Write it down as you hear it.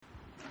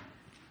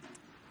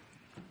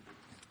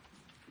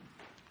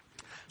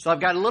So I've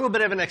got a little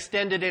bit of an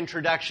extended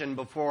introduction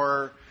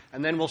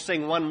and then we'll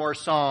sing one more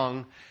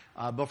song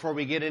before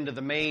we get into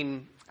the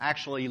main,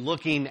 actually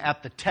looking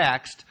at the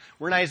text.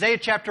 We're in Isaiah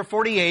chapter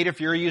 48.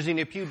 If you're using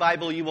a Pew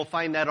Bible, you will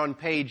find that on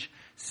page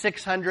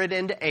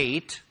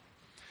 608.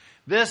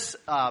 This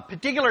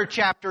particular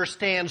chapter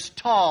stands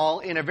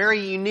tall in a very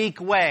unique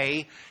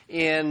way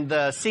in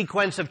the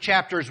sequence of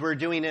chapters we're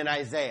doing in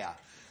Isaiah.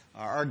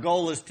 Our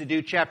goal is to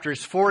do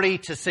chapters 40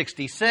 to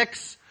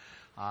 66.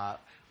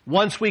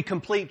 Once we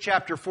complete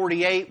chapter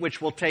 48, which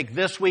will take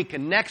this week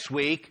and next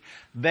week,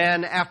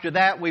 then after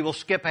that we will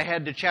skip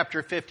ahead to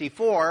chapter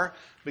 54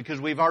 because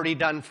we've already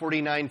done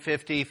 49,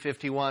 50,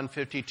 51,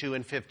 52,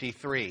 and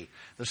 53.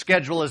 The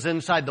schedule is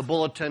inside the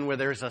bulletin where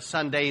there's a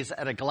Sundays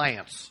at a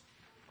glance.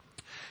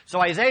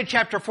 So Isaiah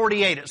chapter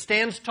 48, it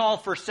stands tall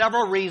for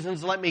several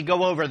reasons. Let me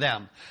go over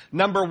them.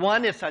 Number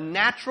one, it's a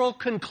natural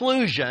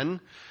conclusion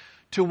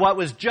to what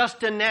was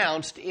just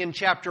announced in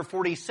chapter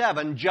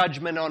 47,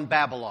 judgment on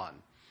Babylon.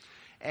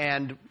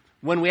 And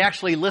when we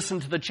actually listen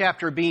to the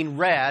chapter being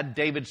read,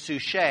 David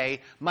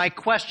Suchet, my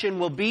question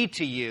will be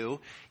to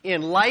you,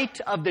 in light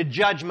of the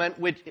judgment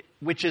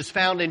which is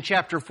found in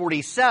chapter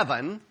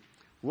 47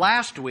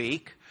 last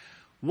week,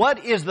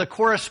 what is the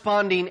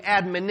corresponding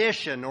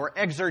admonition or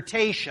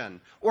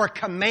exhortation or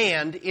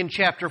command in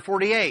chapter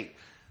 48?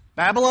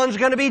 Babylon's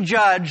going to be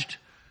judged.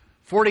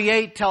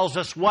 48 tells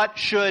us what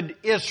should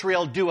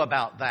Israel do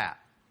about that.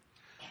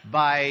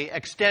 By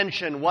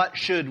extension, what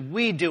should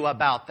we do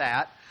about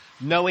that,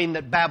 knowing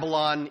that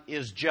Babylon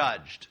is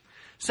judged?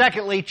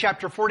 Secondly,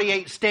 chapter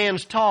 48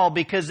 stands tall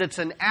because it's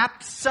an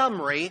apt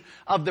summary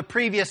of the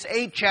previous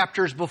 8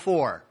 chapters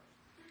before.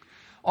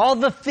 All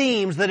the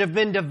themes that have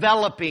been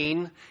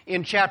developing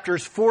in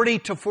chapters 40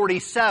 to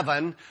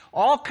 47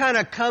 all kind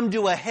of come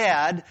to a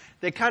head.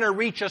 They kind of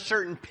reach a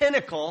certain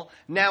pinnacle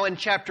now in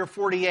chapter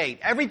 48.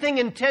 Everything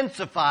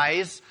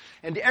intensifies,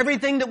 and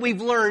everything that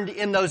we've learned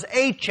in those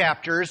 8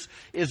 chapters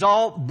is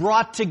all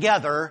brought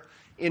together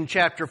in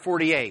chapter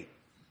 48.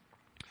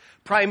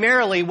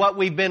 Primarily, what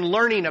we've been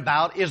learning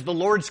about is the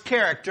Lord's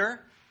character.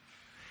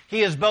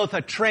 He is both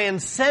a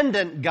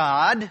transcendent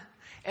God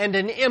and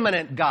an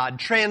immanent God.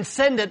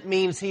 Transcendent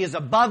means He is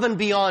above and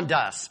beyond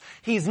us.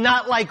 He's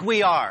not like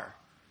we are.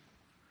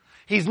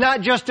 He's not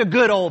just a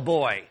good old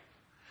boy.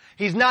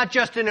 He's not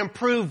just an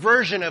improved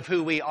version of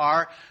who we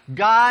are.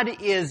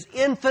 God is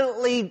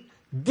infinitely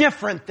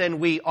different than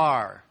we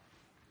are.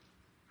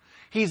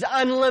 He's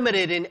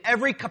unlimited in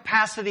every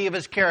capacity of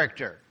His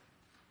character.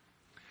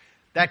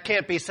 That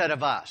can't be said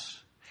of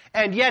us.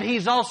 And yet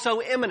He's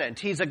also immanent.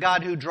 He's a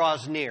God who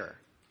draws near.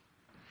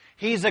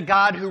 He's a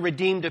God who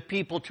redeemed a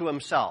people to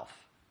Himself.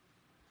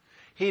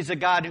 He's a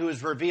God who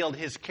has revealed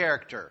His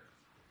character,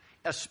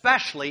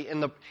 especially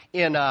in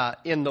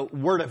the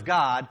Word of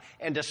God,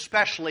 and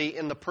especially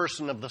in the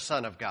person of the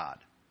Son of God.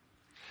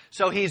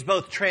 So He's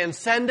both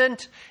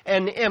transcendent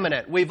and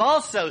immanent. We've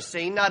also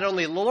seen not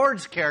only the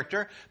Lord's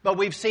character, but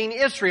we've seen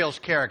Israel's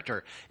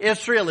character.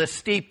 Israel is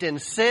steeped in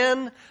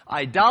sin,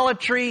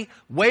 idolatry,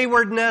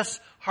 waywardness,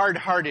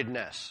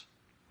 hard-heartedness.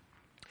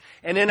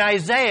 And in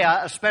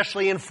Isaiah,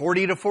 especially in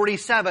 40 to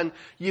 47,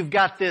 you've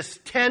got this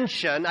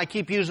tension. I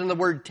keep using the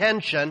word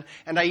tension,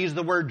 and I use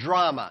the word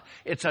drama.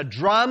 It's a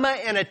drama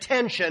and a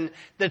tension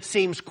that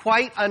seems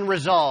quite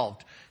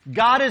unresolved.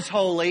 God is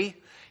holy.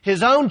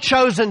 His own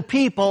chosen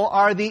people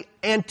are the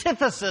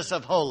antithesis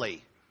of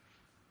holy.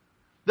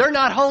 They're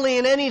not holy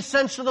in any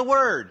sense of the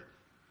word.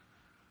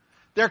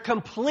 They're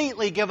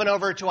completely given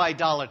over to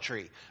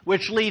idolatry,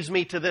 which leads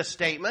me to this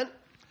statement.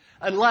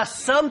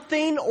 Unless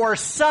something or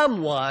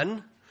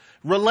someone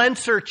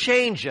relents or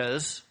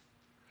changes,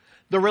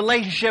 the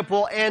relationship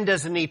will end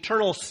as an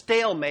eternal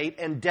stalemate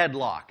and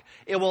deadlock.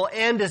 It will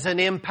end as an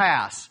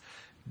impasse.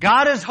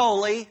 God is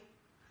holy.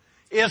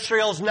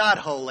 Israel's not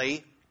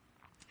holy.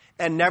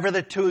 And never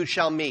the two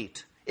shall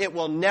meet. It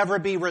will never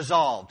be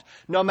resolved.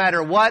 No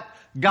matter what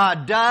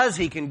God does,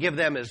 He can give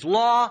them His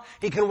law.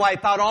 He can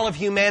wipe out all of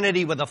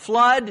humanity with a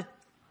flood.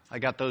 I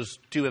got those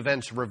two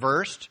events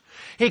reversed.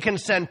 He can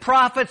send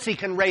prophets. He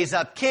can raise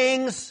up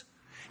kings.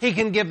 He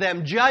can give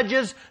them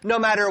judges. No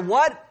matter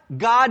what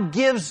God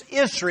gives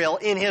Israel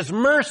in His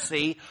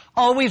mercy,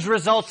 always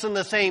results in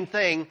the same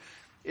thing: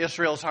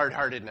 Israel's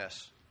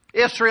hard-heartedness,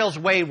 Israel's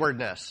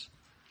waywardness,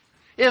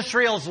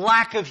 Israel's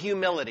lack of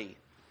humility,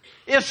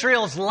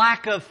 Israel's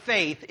lack of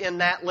faith in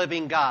that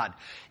living God.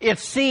 It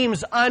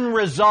seems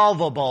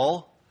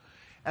unresolvable.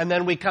 And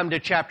then we come to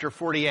chapter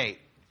 48.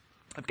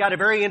 I've got a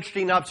very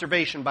interesting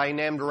observation by a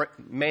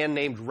man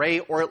named Ray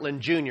Ortlund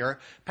Jr.,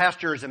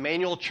 pastors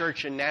Emmanuel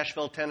Church in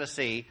Nashville,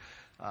 Tennessee.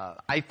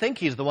 I think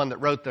he's the one that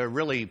wrote the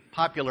really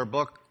popular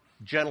book,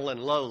 Gentle and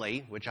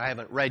Lowly, which I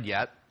haven't read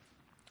yet.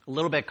 A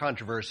little bit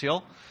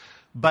controversial.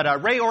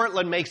 But Ray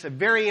Ortlund makes a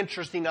very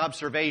interesting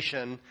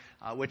observation,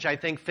 which I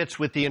think fits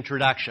with the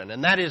introduction,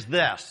 and that is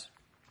this.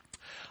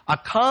 A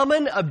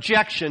common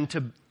objection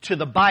to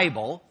the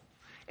Bible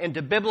and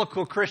to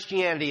biblical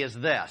Christianity is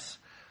this.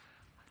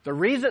 The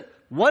reason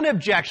One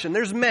objection,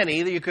 there's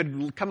many that you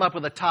could come up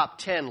with a top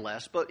 10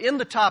 list, but in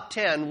the top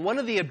 10, one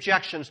of the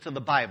objections to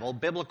the Bible,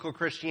 biblical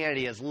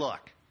Christianity, is,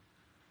 look,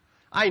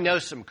 I know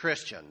some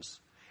Christians,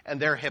 and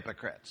they're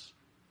hypocrites.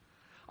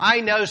 I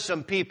know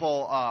some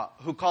people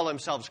who call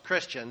themselves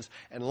Christians,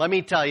 and let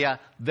me tell you,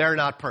 they're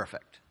not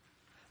perfect.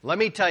 Let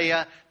me tell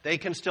you, they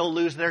can still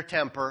lose their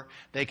temper.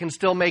 They can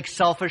still make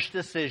selfish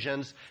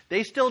decisions.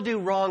 They still do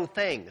wrong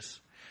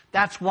things.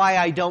 That's why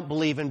I don't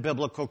believe in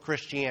biblical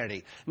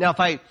Christianity. Now,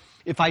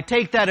 if I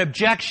take that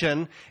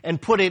objection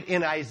and put it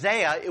in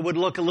Isaiah, it would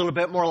look a little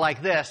bit more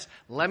like this.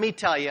 Let me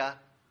tell you,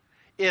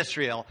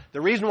 Israel,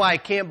 the reason why I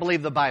can't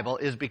believe the Bible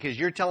is because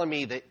you're telling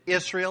me that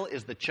Israel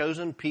is the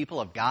chosen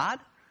people of God?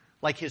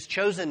 Like His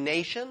chosen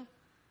nation?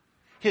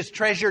 His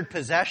treasured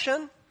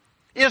possession?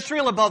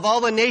 Israel above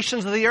all the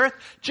nations of the earth?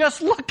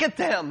 Just look at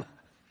them.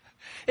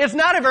 It's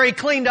not a very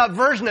cleaned up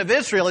version of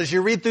Israel as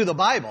you read through the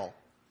Bible.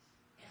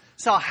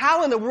 So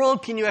how in the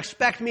world can you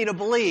expect me to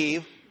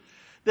believe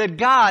that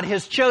God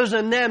has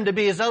chosen them to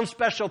be His own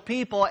special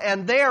people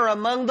and they are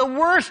among the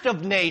worst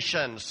of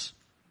nations?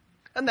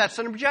 And that's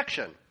an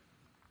objection.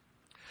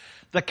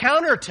 The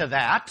counter to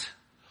that,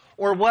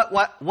 or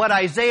what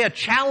Isaiah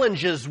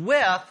challenges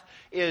with,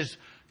 is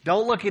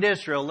don't look at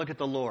Israel, look at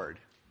the Lord.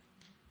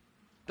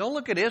 Don't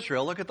look at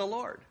Israel, look at the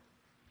Lord.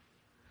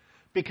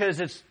 Because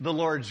it's the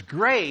Lord's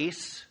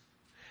grace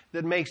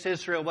that makes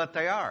Israel what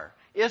they are.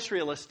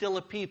 Israel is still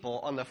a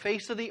people on the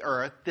face of the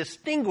earth,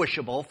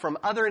 distinguishable from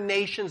other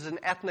nations and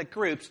ethnic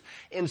groups,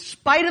 in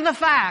spite of the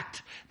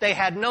fact they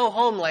had no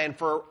homeland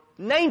for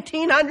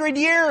 1,900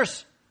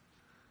 years.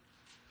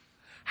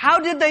 How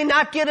did they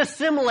not get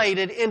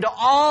assimilated into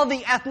all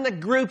the ethnic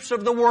groups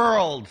of the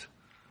world?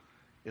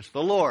 It's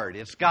the Lord,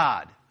 it's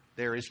God.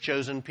 They're His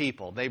chosen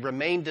people. They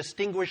remain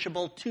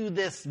distinguishable to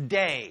this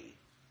day.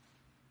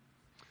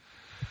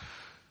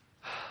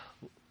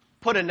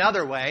 Put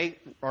another way,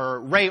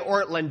 or Ray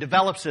Ortlund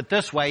develops it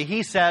this way,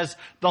 he says,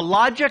 the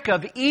logic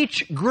of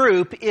each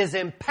group is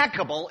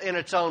impeccable in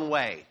its own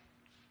way.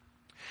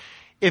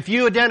 If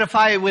you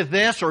identify with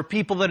this, or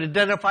people that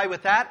identify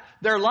with that,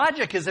 their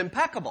logic is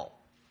impeccable.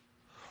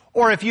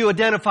 Or if you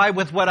identify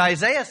with what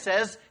Isaiah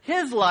says,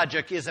 his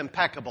logic is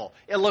impeccable.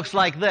 It looks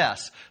like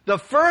this. The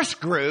first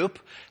group,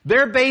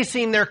 they're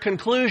basing their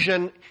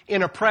conclusion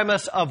in a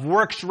premise of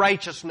works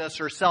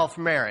righteousness or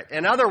self-merit.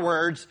 In other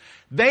words,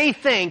 they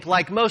think,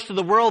 like most of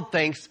the world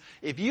thinks,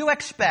 if you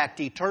expect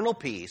eternal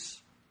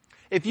peace,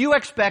 if you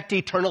expect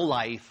eternal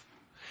life,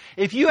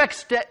 if you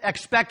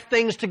expect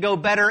things to go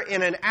better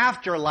in an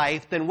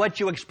afterlife than what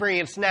you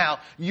experience now,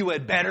 you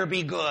had better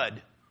be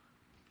good.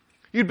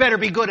 You'd better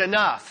be good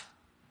enough.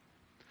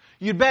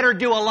 You'd better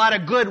do a lot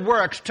of good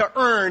works to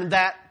earn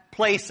that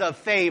place of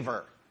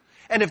favor.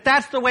 And if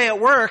that's the way it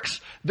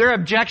works, their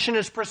objection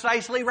is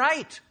precisely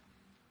right.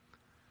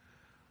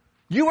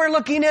 You are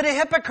looking at a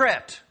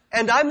hypocrite,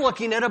 and I'm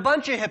looking at a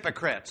bunch of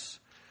hypocrites.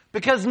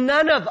 Because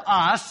none of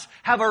us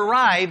have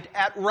arrived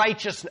at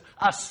righteousness,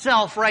 a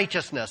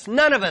self-righteousness.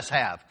 None of us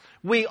have.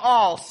 We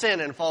all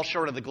sin and fall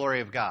short of the glory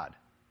of God.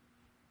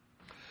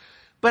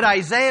 But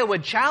Isaiah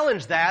would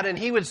challenge that, and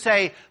he would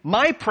say,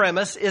 my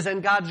premise is in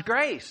God's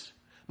grace.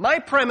 My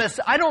premise,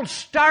 I don't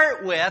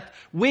start with,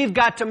 we've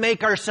got to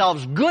make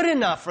ourselves good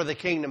enough for the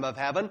kingdom of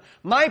heaven.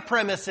 My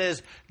premise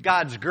is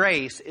God's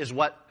grace is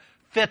what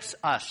fits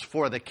us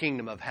for the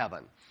kingdom of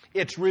heaven.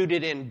 It's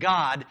rooted in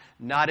God,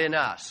 not in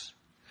us.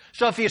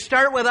 So if you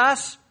start with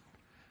us,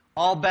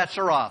 all bets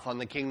are off on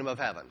the kingdom of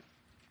heaven.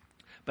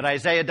 But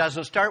Isaiah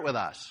doesn't start with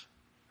us.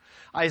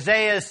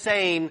 Isaiah is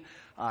saying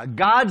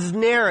God's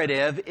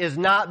narrative is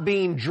not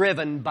being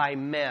driven by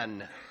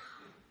men.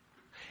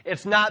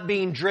 It's not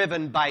being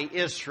driven by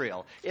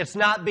Israel. It's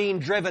not being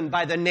driven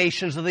by the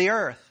nations of the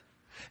earth.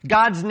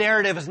 God's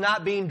narrative is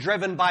not being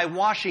driven by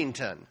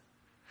Washington.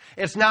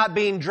 It's not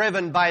being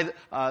driven by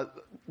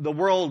the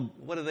world,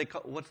 what do they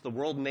call, what's the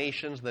world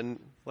nations? Then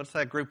what's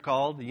that group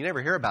called? You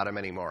never hear about them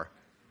anymore.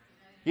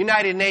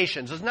 United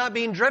Nations. It's not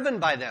being driven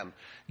by them.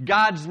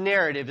 God's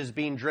narrative is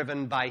being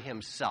driven by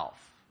Himself.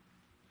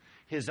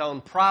 His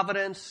own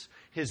providence,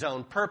 His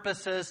own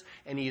purposes,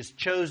 and He has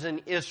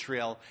chosen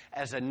Israel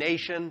as a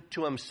nation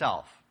to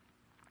Himself.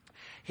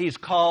 He's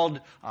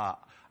called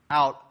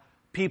out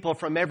people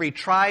from every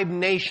tribe,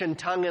 nation,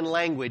 tongue, and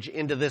language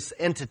into this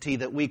entity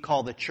that we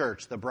call the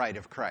church, the bride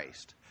of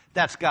Christ.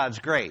 That's God's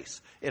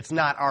grace. It's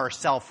not our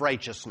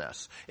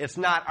self-righteousness. It's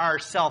not our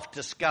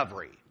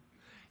self-discovery.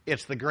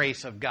 It's the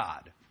grace of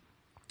God.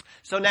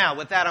 So now,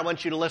 with that, I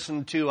want you to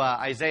listen to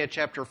Isaiah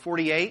chapter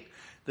 48.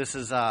 This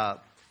is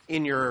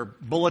in your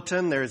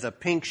bulletin. There's a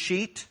pink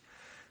sheet.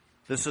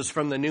 This is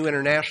from the New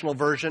International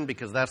Version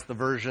because that's the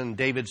version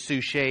David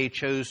Suchet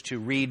chose to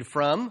read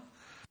from.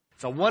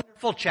 It's a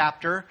wonderful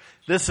chapter.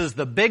 This is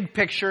the big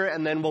picture,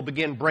 and then we'll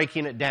begin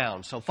breaking it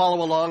down. So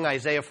follow along,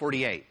 Isaiah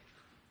 48.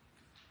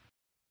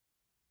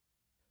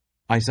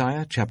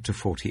 Isaiah chapter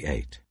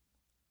 48.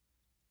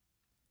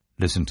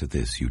 Listen to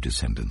this, you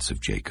descendants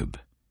of Jacob,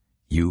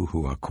 you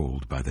who are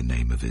called by the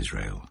name of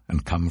Israel,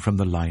 and come from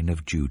the line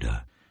of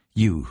Judah,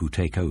 you who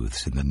take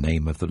oaths in the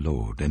name of the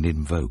Lord and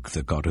invoke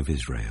the God of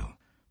Israel.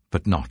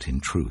 but not in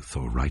truth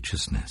or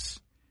righteousness.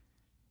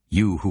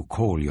 You who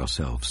call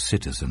yourselves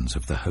citizens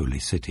of the holy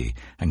city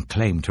and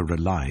claim to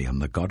rely on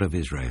the God of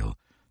Israel,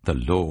 the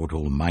Lord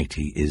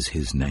Almighty is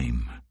his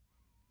name.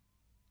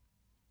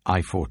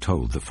 I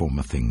foretold the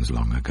former things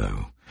long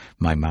ago.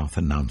 My mouth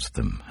announced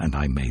them, and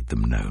I made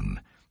them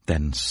known.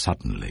 Then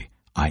suddenly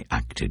I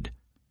acted,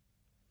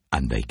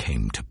 and they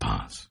came to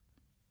pass.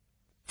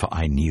 For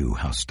I knew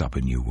how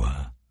stubborn you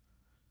were.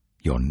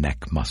 Your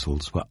neck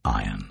muscles were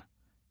iron.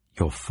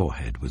 Your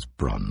forehead was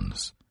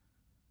bronze.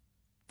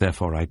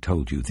 Therefore I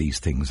told you these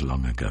things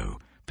long ago.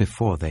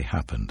 Before they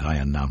happened, I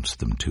announced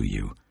them to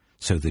you,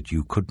 so that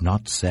you could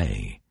not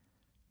say,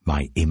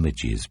 my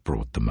images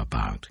brought them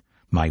about.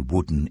 My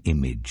wooden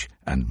image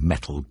and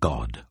metal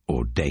god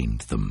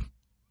ordained them.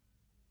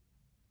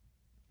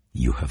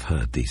 You have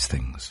heard these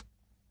things.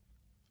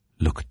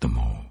 Look at them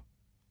all.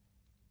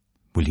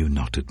 Will you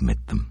not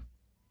admit them?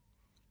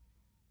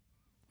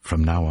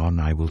 From now on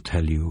I will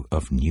tell you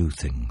of new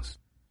things,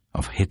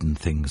 of hidden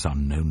things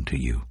unknown to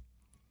you.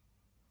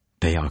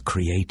 They are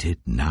created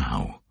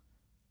now,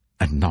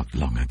 and not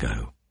long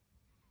ago.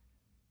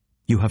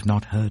 You have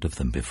not heard of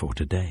them before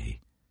today,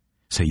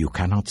 so you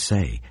cannot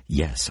say,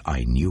 yes,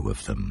 I knew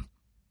of them.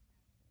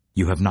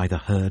 You have neither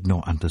heard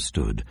nor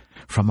understood.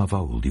 From of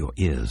old your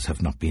ears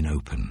have not been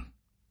open.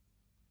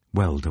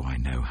 Well do I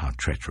know how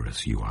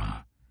treacherous you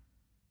are.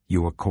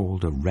 You are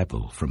called a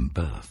rebel from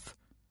birth.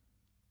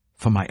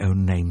 For my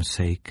own name's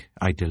sake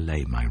I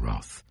delay my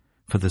wrath.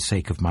 For the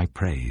sake of my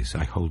praise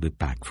I hold it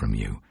back from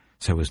you,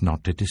 so as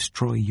not to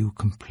destroy you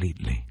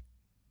completely.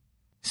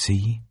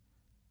 See,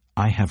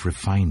 I have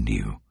refined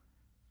you,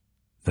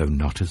 though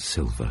not as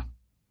silver.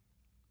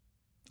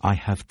 I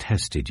have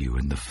tested you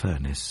in the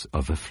furnace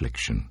of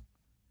affliction.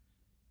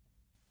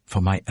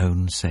 For my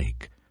own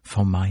sake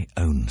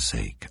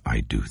I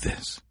do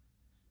this.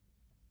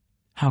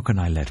 How can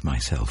I let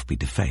myself be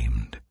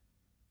defamed?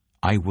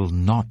 I will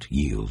not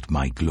yield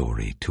my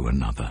glory to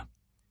another.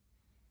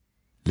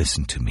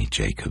 Listen to me,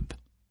 Jacob,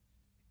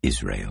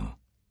 Israel,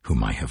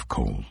 whom I have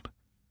called.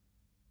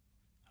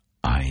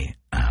 I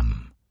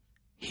am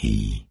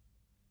he.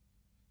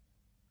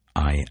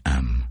 I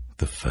am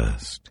the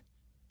first,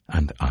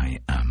 and I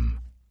am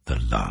the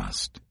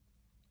last.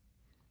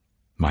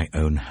 My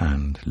own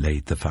hand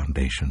laid the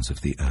foundations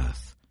of the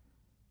earth,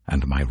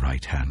 and my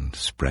right hand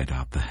spread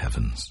out the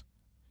heavens.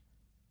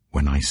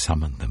 When I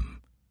summon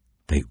them,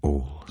 they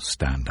all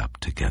stand up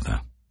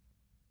together.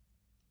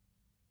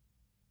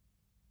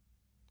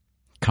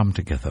 Come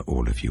together,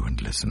 all of you,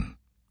 and listen.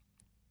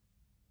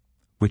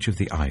 Which of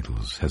the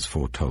idols has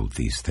foretold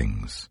these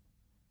things?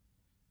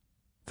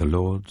 The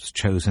Lord's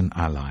chosen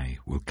ally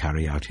will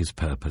carry out his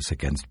purpose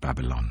against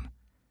Babylon.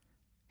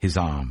 His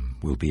arm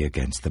will be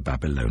against the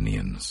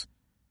Babylonians.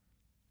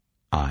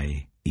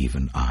 I,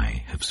 even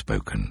I, have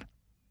spoken.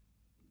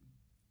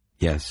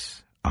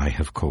 Yes, I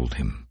have called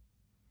him.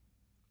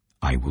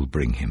 I will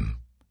bring him,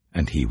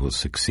 and he will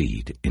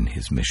succeed in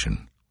his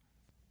mission.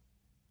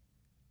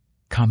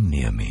 Come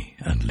near me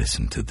and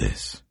listen to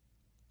this.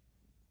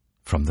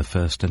 From the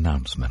first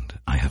announcement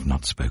I have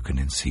not spoken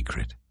in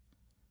secret.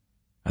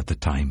 At the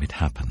time it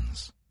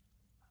happens,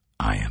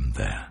 I am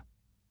there.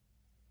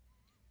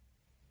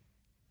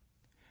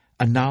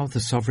 And now the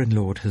Sovereign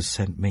Lord has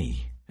sent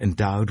me,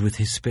 endowed with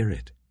his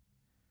Spirit.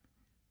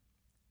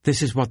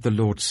 This is what the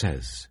Lord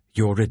says,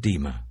 your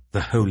Redeemer,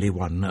 the Holy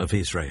One of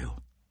Israel.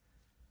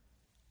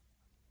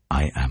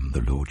 I am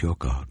the Lord your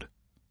God,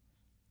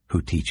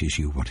 who teaches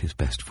you what is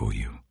best for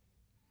you,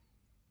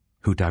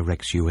 who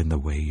directs you in the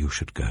way you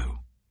should go.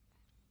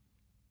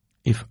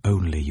 If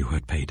only you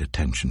had paid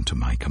attention to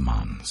my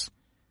commands,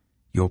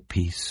 your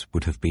peace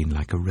would have been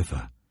like a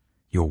river,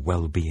 your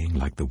well-being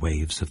like the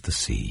waves of the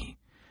sea.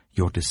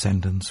 Your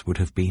descendants would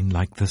have been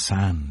like the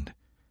sand,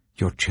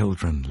 your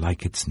children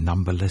like its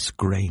numberless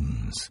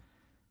grains.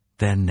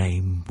 Their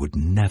name would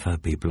never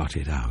be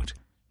blotted out,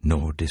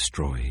 nor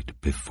destroyed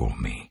before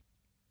me.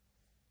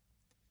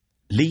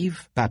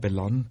 Leave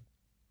Babylon,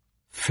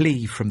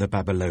 flee from the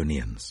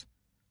Babylonians.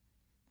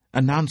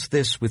 Announce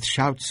this with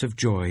shouts of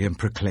joy and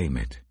proclaim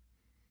it.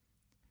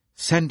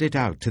 Send it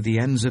out to the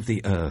ends of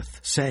the earth.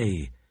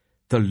 Say,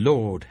 the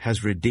Lord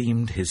has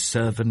redeemed his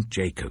servant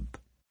Jacob.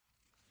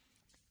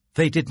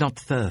 They did not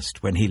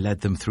thirst when he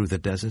led them through the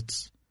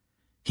deserts.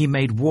 He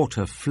made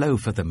water flow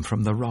for them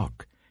from the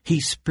rock.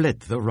 He split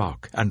the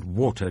rock, and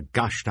water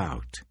gushed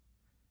out.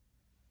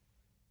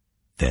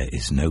 There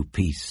is no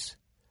peace,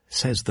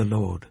 says the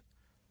Lord,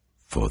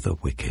 for the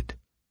wicked.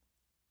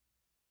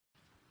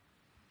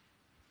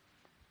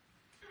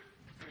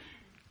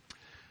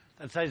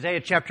 That's Isaiah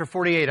chapter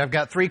 48. I've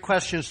got 3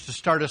 questions to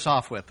start us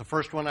off with. The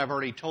first one, I've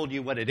already told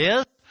you what it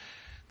is.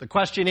 The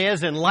question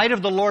is, in light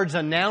of the Lord's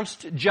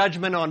announced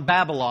judgment on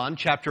Babylon,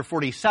 chapter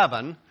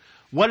 47,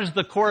 what is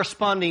the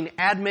corresponding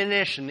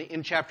admonition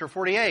in chapter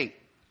 48?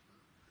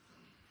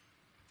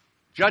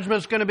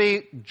 Judgment's going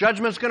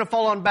to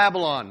fall on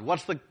Babylon.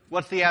 What's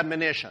the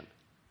admonition?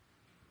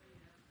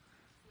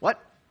 What?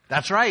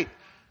 That's right.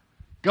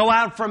 Go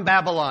out from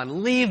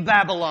Babylon. Leave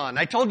Babylon.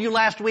 I told you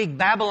last week,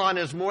 Babylon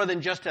is more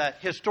than just a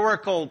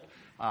historical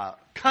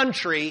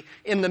country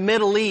in the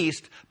Middle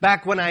East.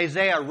 Back when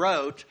Isaiah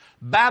wrote,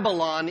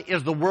 Babylon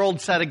is the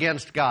world set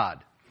against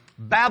God.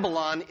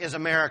 Babylon is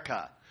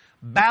America.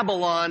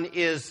 Babylon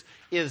is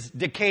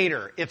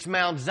Decatur. It's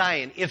Mount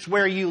Zion. It's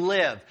where you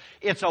live.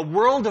 It's a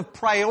world of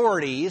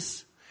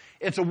priorities.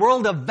 It's a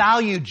world of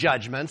value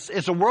judgments.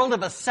 It's a world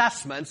of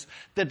assessments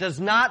that does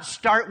not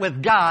start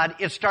with God.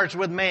 It starts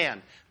with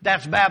man.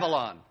 That's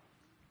Babylon.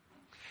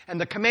 And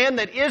the command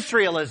that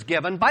Israel is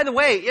given, by the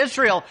way,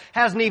 Israel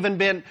hasn't even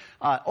been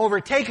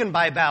overtaken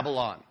by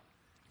Babylon.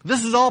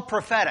 This is all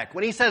prophetic.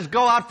 When he says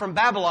go out from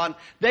Babylon,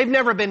 they've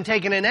never been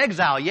taken in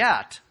exile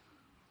yet.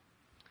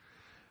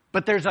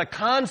 But there's a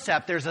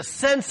concept, there's a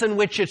sense in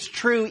which it's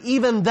true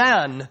even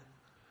then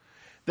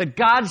that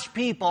God's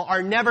people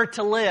are never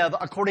to live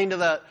according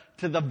to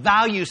the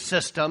value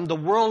system, the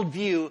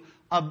worldview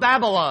of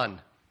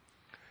Babylon.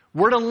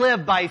 We're to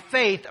live by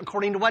faith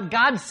according to what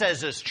God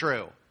says is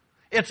true.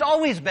 It's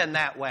always been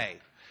that way.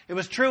 It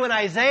was true in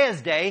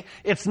Isaiah's day.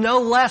 It's no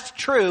less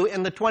true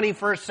in the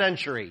 21st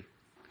century.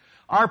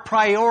 Our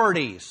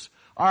priorities,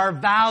 our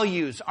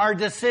values, our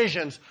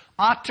decisions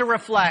ought to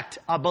reflect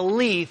a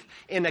belief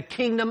in a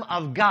kingdom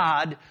of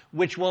God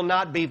which will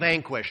not be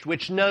vanquished,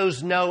 which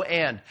knows no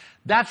end.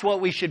 That's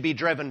what we should be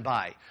driven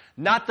by.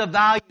 Not the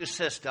value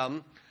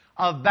system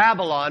of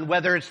Babylon,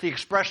 whether it's the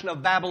expression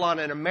of Babylon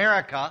in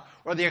America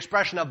or the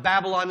expression of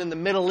Babylon in the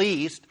Middle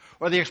East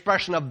or the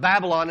expression of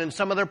Babylon in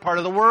some other part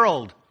of the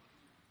world.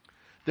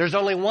 There's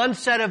only one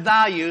set of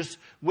values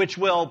which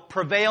will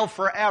prevail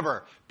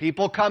forever.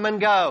 People come and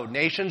go.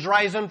 Nations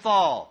rise and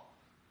fall.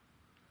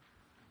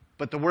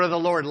 But the word of the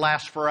Lord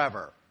lasts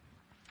forever.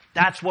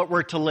 That's what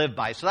we're to live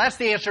by. So that's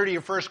the answer to your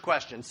first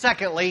question.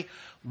 Secondly,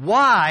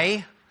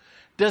 why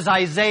does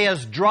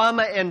Isaiah's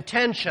drama and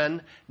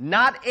tension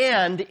not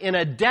end in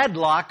a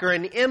deadlock or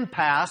an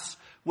impasse,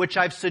 which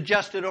I've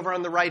suggested over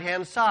on the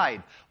right-hand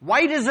side?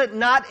 Why does it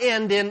not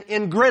end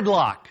in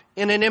gridlock,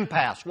 in an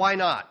impasse? Why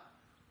not?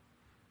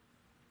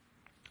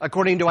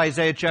 According to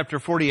Isaiah chapter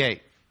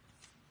 48.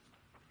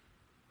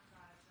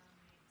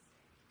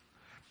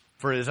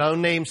 For his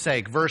own name's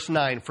sake. Verse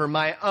 9, for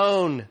my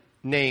own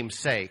name's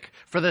sake.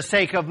 For the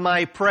sake of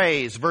my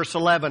praise. Verse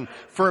 11,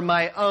 for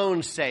my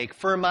own sake.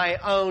 For my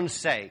own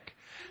sake.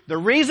 The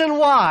reason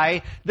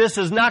why this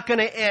is not going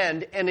to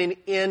end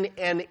in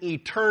an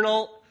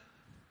eternal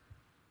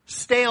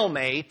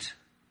stalemate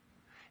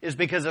is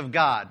because of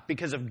God.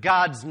 Because of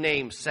God's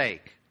name's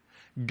sake.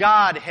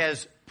 God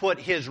has put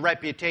his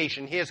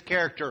reputation, his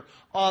character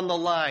on the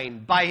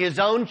line by his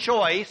own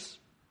choice,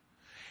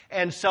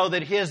 and so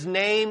that his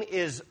name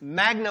is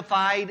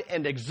magnified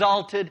and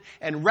exalted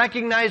and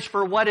recognized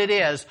for what it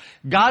is.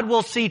 God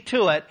will see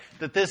to it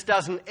that this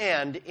doesn't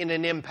end in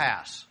an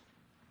impasse.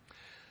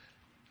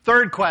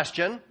 Third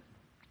question,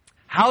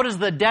 how does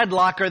the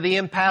deadlock or the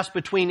impasse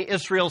between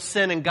Israel's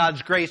sin and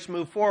God's grace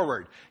move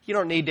forward? You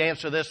don't need to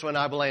answer this one.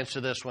 I will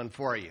answer this one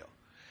for you.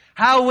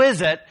 How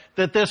is it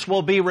that this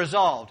will be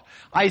resolved?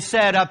 I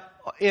said up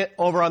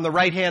over on the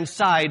right-hand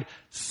side,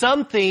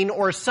 something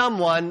or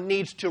someone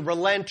needs to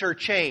relent or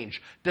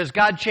change. Does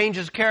God change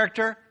his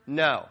character?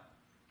 No.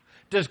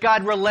 Does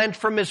God relent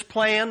from his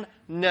plan?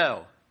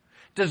 No.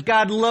 Does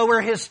God lower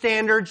his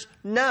standards?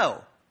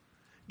 No.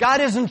 God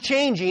isn't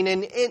changing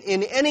in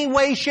any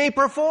way, shape,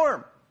 or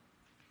form.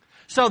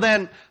 So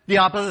then, the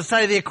opposite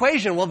side of the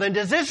equation, well then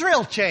does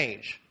Israel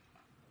change?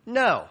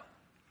 No.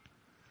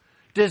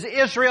 Does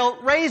Israel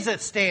raise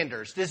its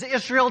standards? Does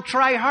Israel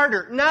try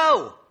harder?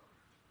 No.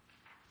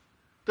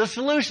 The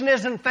solution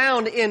isn't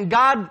found in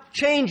God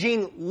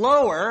changing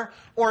lower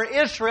or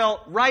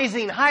Israel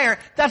rising higher.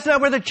 That's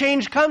not where the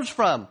change comes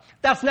from.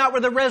 That's not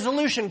where the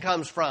resolution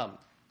comes from.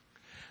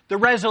 The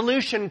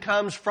resolution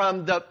comes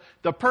from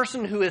the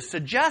person who is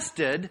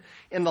suggested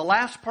in the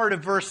last part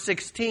of verse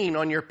 16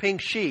 on your pink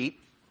sheet.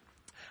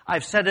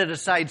 I've set it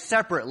aside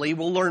separately.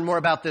 We'll learn more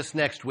about this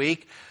next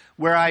week,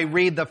 where I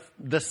read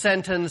the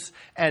sentence,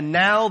 and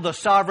now the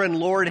sovereign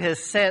Lord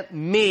has sent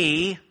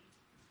me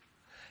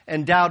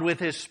endowed with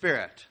his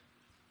Spirit.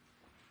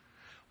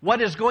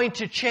 What is going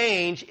to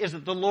change is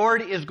that the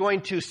Lord is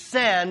going to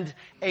send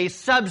a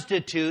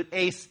substitute,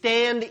 a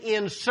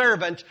stand-in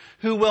servant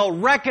who will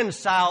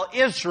reconcile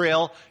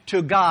Israel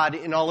to God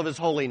in all of his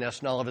holiness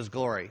and all of his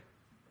glory.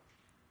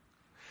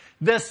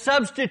 The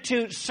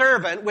substitute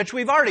servant, which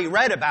we've already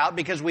read about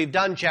because we've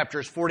done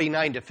chapters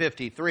 49 to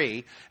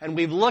 53, and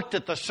we've looked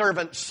at the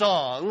servant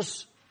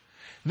songs,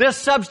 this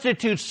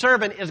substitute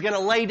servant is going to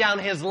lay down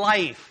his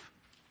life.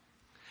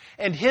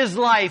 And his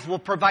life will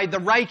provide the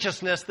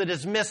righteousness that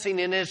is missing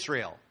in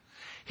Israel.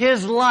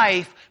 His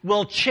life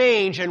will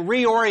change and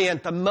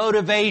reorient the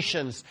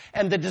motivations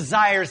and the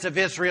desires of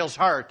Israel's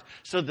heart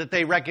so that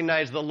they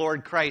recognize the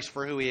Lord Christ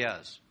for who he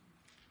is.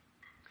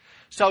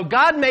 So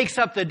God makes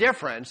up the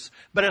difference,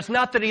 but it's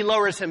not that he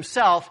lowers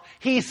himself.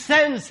 He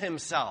sends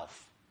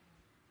himself.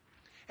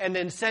 And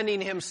in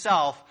sending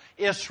himself,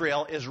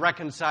 Israel is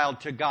reconciled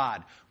to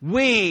God.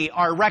 We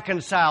are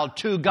reconciled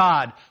to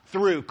God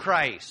through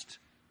Christ.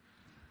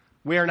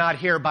 We are not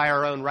here by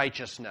our own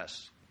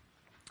righteousness.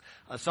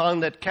 A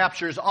song that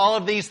captures all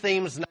of these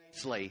themes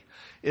nicely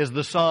is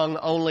the song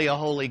Only a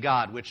Holy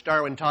God, which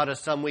Darwin taught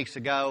us some weeks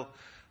ago.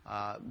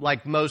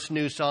 Like most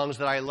new songs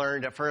that I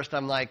learned, at first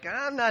I'm like,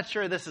 I'm not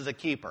sure this is a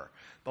keeper.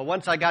 But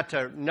once I got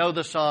to know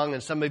the song,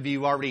 and some of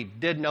you already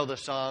did know the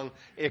song,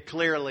 it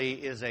clearly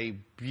is a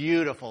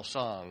beautiful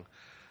song.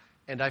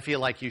 And I feel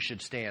like you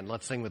should stand.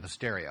 Let's sing with the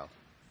stereo.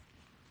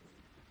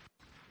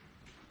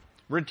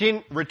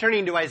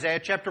 Returning to Isaiah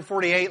chapter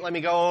 48, let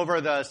me go over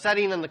the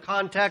setting and the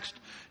context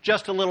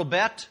just a little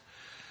bit.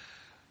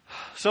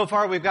 So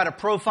far, we've got a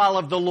profile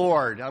of the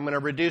Lord. I'm going to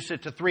reduce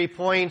it to 3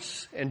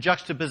 points and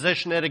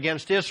juxtaposition it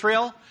against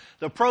Israel.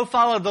 The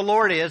profile of the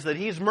Lord is that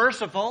He's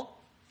merciful,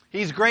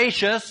 He's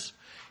gracious,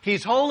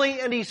 He's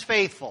holy, and He's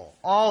faithful,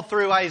 all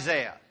through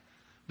Isaiah.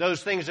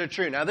 Those things are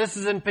true. Now, this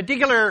is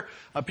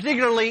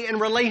particularly in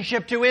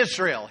relationship to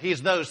Israel.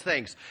 He's those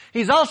things.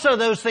 He's also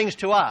those things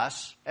to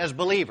us as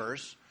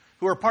believers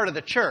who are part of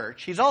the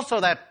church. He's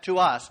also that to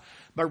us.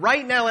 But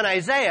right now in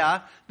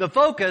Isaiah, the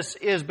focus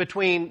is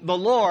between the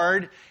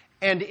Lord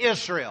and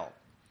Israel.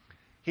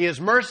 He is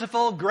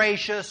merciful,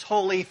 gracious,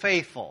 holy,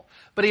 faithful.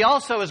 But He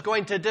also is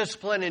going to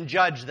discipline and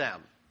judge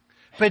them.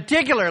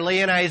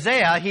 Particularly in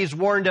Isaiah, He's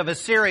warned of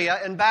Assyria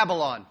and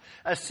Babylon.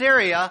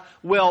 Assyria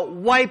will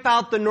wipe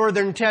out the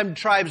northern 10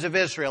 tribes of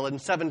Israel in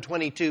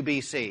 722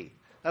 BC.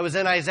 That was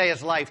in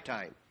Isaiah's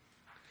lifetime.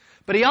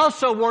 But He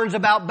also warns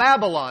about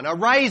Babylon, a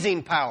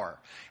rising power.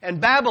 And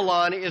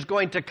Babylon is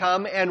going to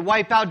come and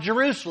wipe out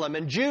Jerusalem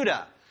and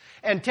Judah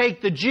and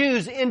take the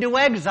Jews into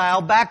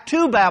exile back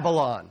to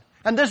Babylon.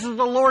 And this is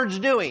the Lord's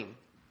doing.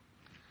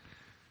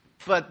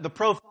 But the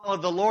profile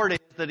of the Lord is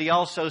that He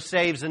also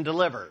saves and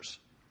delivers.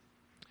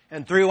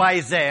 And through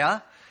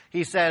Isaiah,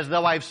 He says,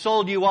 though I've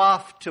sold you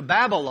off to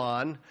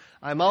Babylon,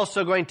 I'm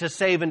also going to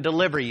save and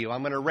deliver you.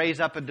 I'm going to raise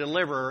up a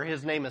deliverer.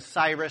 His name is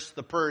Cyrus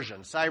the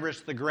Persian,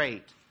 Cyrus the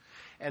Great.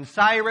 And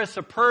Cyrus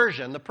the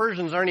Persian, the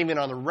Persians aren't even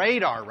on the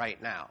radar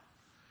right now.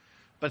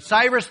 But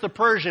Cyrus the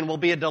Persian will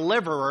be a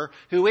deliverer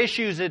who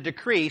issues a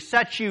decree,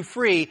 sets you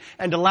free,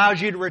 and allows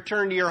you to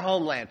return to your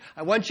homeland.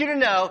 I want you to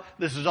know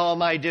this is all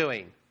my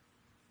doing.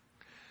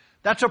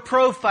 That's a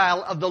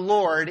profile of the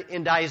Lord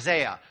in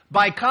Isaiah.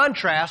 By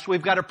contrast,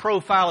 we've got a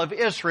profile of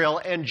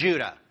Israel and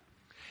Judah.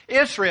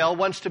 Israel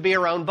wants to be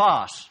her own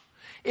boss.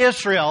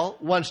 Israel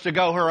wants to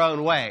go her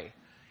own way.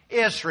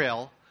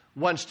 Israel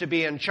wants to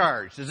be in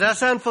charge. Does that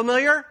sound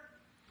familiar?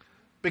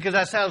 Because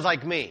that sounds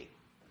like me.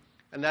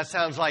 And that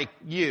sounds like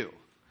you.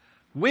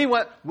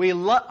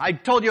 I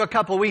told you a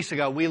couple weeks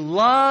ago, we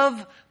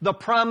love the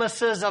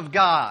promises of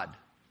God.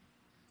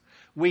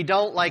 We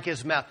don't like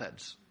His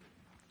methods.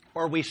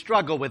 Or we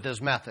struggle with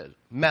His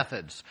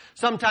methods.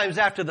 Sometimes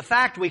after the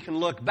fact, we can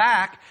look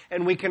back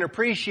and we can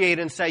appreciate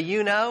and say,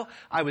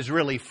 I was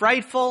really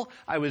frightful.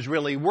 I was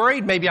really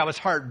worried. Maybe I was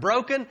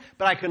heartbroken.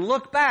 But I can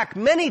look back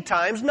many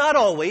times, not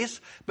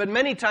always, but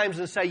many times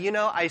and say,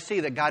 I see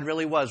that God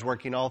really was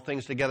working all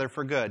things together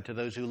for good to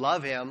those who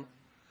love Him,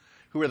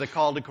 who are the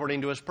called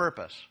according to His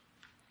purpose.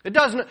 I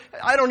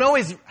don't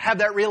always have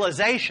that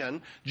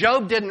realization.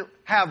 Job didn't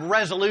have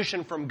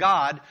resolution from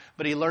God,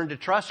 but he learned to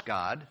trust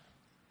God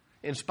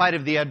in spite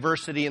of the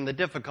adversity and the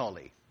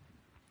difficulty.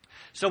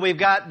 So we've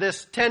got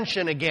this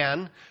tension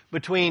again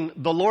between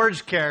the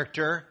Lord's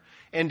character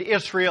and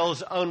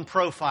Israel's own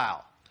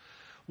profile.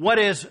 What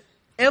is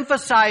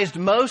emphasized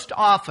most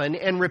often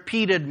and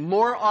repeated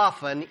more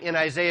often in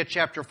Isaiah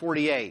chapter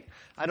 48.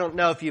 I don't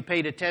know if you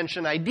paid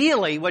attention.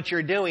 Ideally, what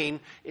you're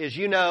doing is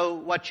you know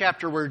what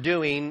chapter we're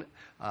doing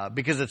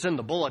because it's in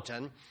the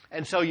bulletin.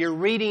 And so you're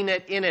reading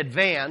it in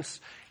advance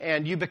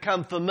and you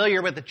become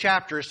familiar with the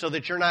chapter so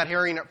that you're not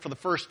hearing it for the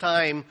first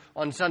time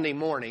on Sunday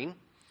morning.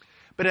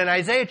 But in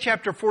Isaiah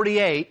chapter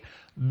 48,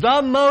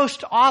 the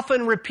most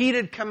often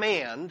repeated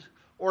command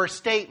or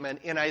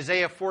statement in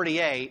Isaiah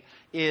 48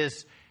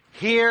 is,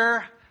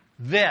 hear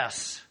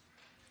this.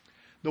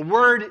 The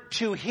word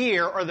to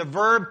hear, or the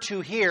verb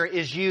to hear,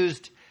 is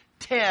used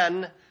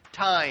 10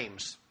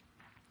 times.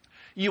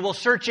 You will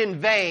search in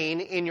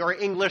vain in your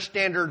English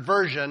Standard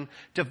Version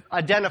to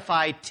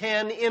identify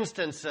 10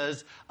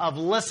 instances of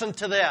listen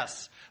to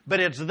this.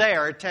 But it's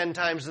there 10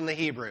 times in the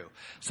Hebrew.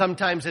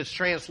 Sometimes it's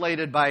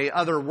translated by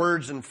other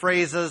words and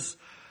phrases.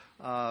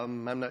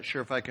 I'm not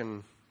sure if I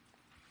can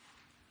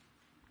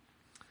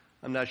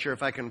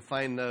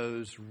find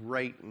those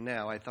right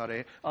now.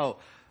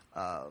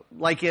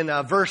 Like in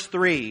verse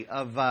 3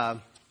 of, I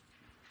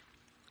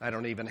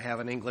don't even have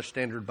an English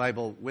Standard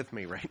Bible with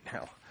me right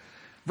now.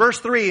 Verse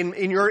 3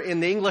 in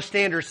the English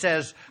Standard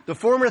says, the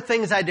former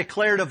things I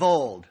declared of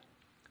old,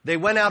 they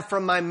went out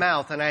from my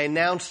mouth and I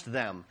announced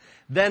them.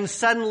 Then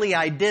suddenly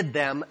I did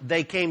them,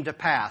 they came to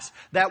pass.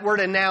 That word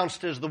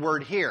announced is the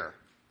word hear.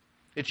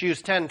 It's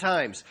used 10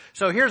 times.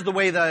 So here's the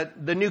way the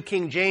New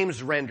King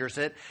James renders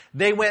it.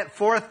 They went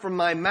forth from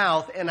my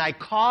mouth and I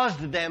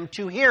caused them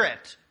to hear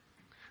it.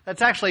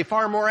 That's actually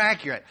far more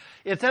accurate.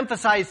 It's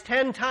emphasized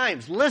 10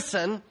 times.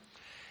 Listen,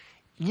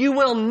 you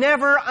will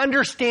never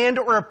understand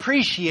or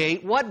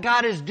appreciate what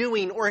God is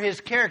doing or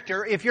His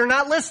character if you're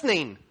not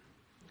listening.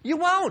 You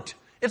won't.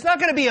 It's not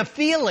going to be a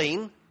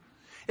feeling.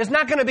 It's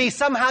not going to be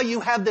somehow you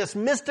have this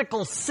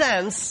mystical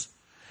sense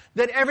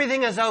that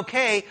everything is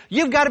okay.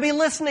 You've got to be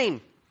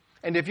listening.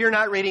 And if you're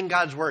not reading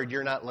God's Word,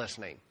 you're not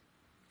listening.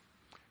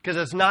 Because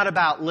it's not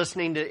about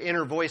listening to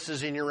inner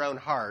voices in your own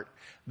heart.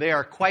 They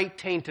are quite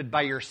tainted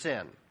by your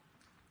sin.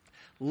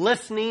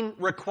 Listening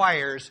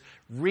requires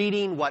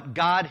reading what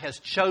God has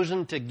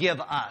chosen to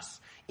give us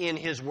in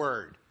His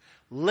Word.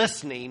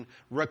 Listening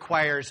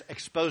requires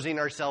exposing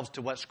ourselves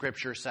to what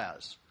Scripture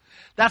says.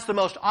 That's the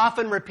most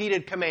often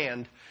repeated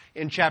command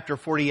in chapter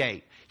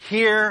 48.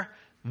 Hear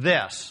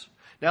this.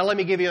 Now let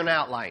me give you an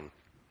outline.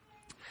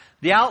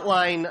 The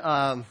outline,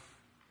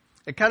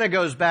 it kind of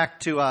goes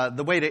back to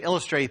the way to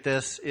illustrate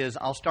this is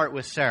I'll start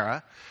with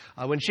Sarah.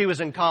 When she was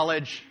in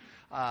college,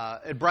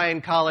 at Bryan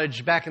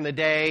College back in the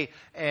day,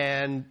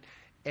 and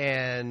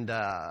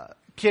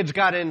kids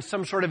got in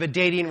some sort of a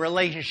dating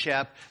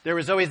relationship, there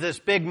was always this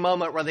big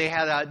moment where they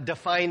had a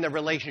define the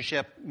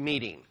relationship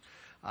meeting.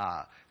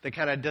 They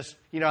kind of just,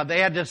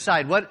 they had to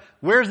decide,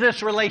 where's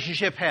this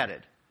relationship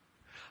headed?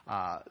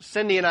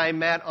 Cindy and I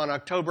met on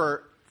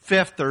October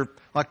 5th,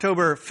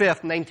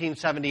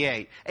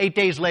 1978. 8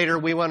 days later,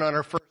 we went on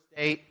our first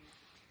date.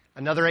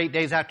 Another 8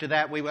 days after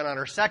that, we went on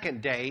our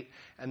second date.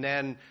 And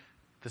then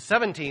the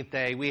 17th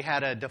day, we had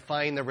to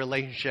define the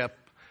relationship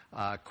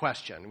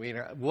question.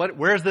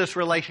 Where's this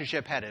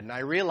relationship headed? And I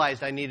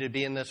realized I needed to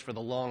be in this for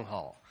the long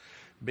haul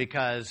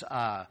because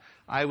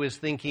I was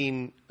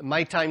thinking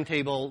my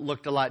timetable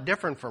looked a lot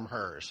different from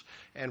hers.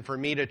 And for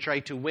me to try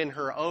to win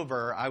her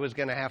over, I was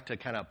going to have to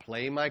kind of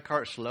play my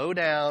card, slow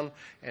down,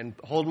 and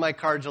hold my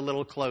cards a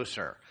little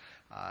closer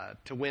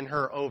to win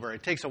her over.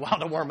 It takes a while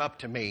to warm up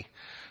to me.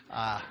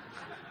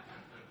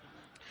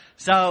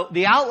 So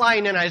the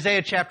outline in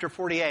Isaiah chapter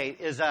 48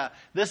 is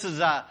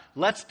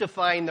let's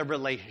define the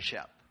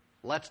relationship.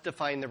 Let's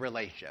define the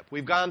relationship.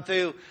 We've gone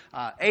through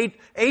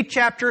eight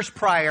chapters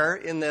prior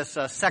in this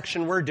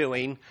section we're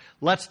doing.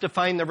 Let's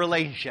define the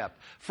relationship.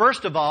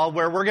 First of all,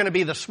 where we're going to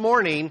be this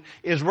morning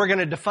is we're going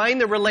to define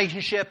the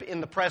relationship in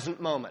the present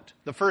moment.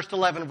 The first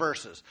 11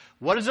 verses.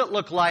 What does it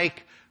look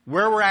like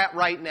where we're at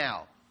right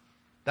now?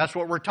 That's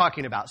what we're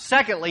talking about.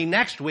 Secondly,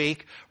 next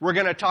week, we're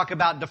going to talk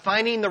about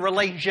defining the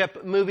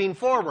relationship moving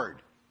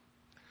forward.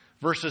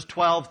 Verses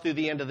 12 through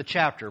the end of the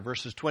chapter,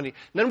 verses 20. And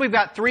then we've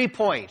got 3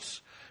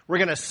 points. We're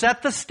going to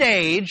set the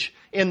stage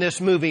in this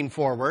moving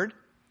forward.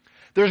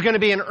 There's going to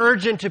be an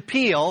urgent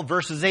appeal,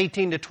 verses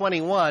 18 to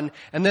 21.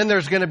 And then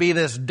there's going to be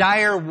this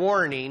dire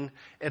warning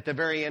at the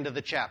very end of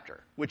the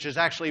chapter, which is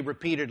actually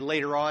repeated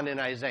later on in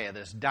Isaiah,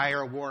 this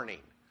dire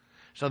warning.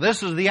 So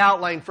this is the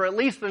outline for at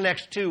least the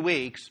next 2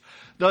 weeks.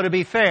 Though to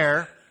be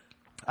fair,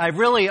 I've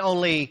really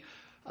only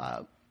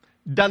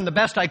done the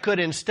best I could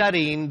in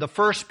studying the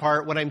first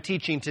part, what I'm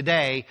teaching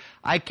today.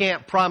 I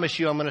can't promise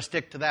you I'm going to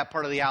stick to that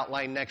part of the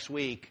outline next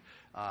week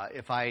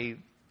if I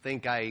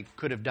think I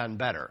could have done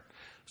better.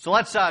 So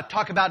let's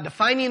talk about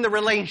defining the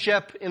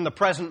relationship in the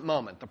present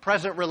moment, the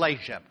present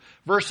relationship.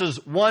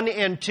 Verses 1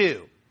 and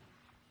 2.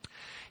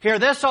 Hear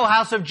this, O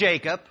house of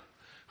Jacob,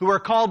 who are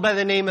called by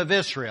the name of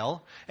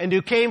Israel, and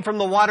who came from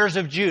the waters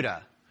of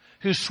Judah,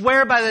 who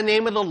swear by the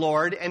name of the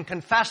Lord and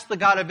confess the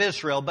God of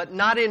Israel, but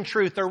not in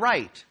truth or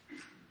right.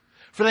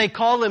 For they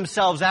call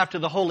themselves after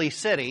the holy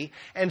city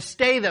and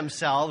stay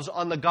themselves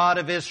on the God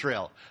of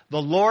Israel.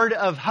 The Lord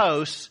of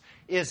hosts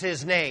is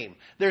His name.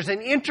 There's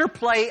an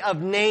interplay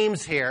of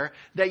names here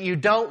that you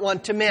don't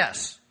want to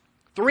miss.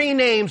 3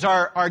 names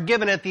are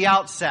given at the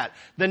outset.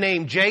 The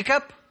name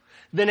Jacob,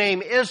 the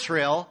name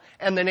Israel,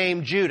 and the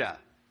name Judah.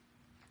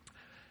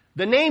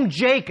 The name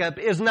Jacob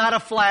is not a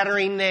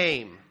flattering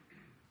name.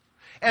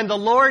 And the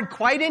Lord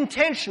quite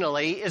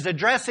intentionally is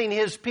addressing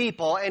His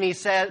people, and He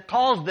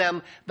calls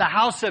them the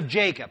house of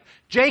Jacob.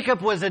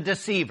 Jacob was a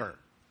deceiver.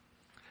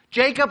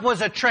 Jacob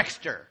was a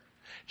trickster.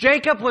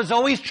 Jacob was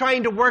always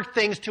trying to work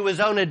things to his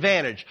own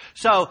advantage.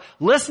 So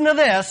listen to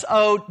this,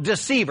 O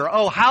deceiver,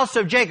 O house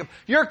of Jacob.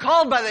 You're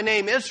called by the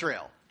name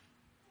Israel.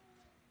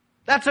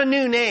 That's a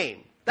new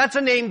name. That's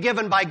a name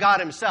given by God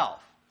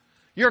Himself.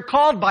 You're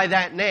called by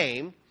that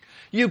name.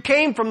 You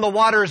came from the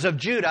waters of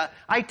Judah.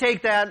 I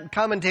take that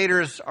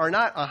commentators are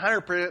not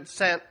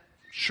 100%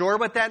 sure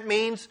what that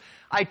means.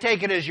 I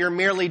take it as you're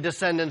merely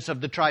descendants of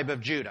the tribe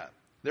of Judah.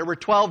 There were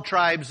 12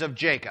 tribes of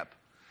Jacob.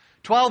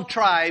 12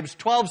 tribes,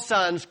 12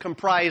 sons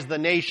comprise the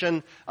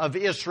nation of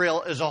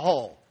Israel as a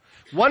whole.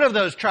 One of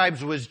those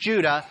tribes was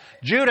Judah.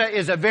 Judah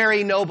is a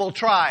very noble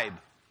tribe.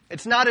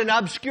 It's not an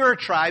obscure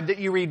tribe that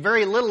you read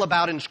very little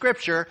about in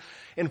Scripture.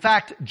 In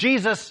fact,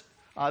 Jesus,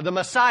 the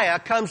Messiah,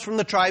 comes from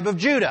the tribe of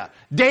Judah.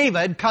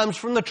 David comes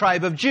from the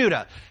tribe of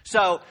Judah.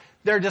 So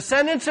they're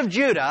descendants of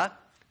Judah.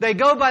 They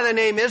go by the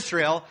name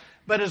Israel.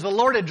 But as the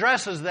Lord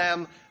addresses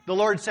them, the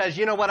Lord says,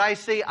 you know what I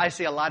see? I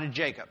see a lot of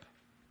Jacob.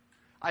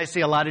 I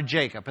see a lot of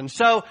Jacob. And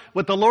so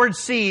what the Lord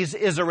sees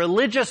is a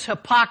religious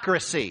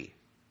hypocrisy.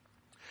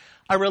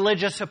 A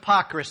religious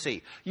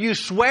hypocrisy. You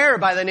swear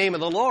by the name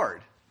of the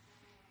Lord.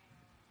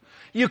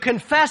 You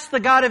confess the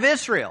God of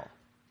Israel.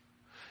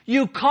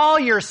 You call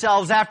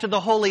yourselves after the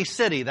holy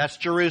city. That's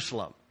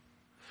Jerusalem.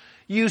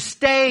 You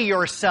stay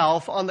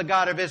yourself on the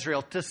God of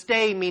Israel. To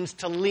stay means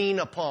to lean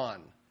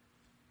upon.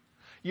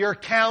 You're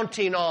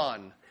counting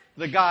on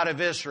the God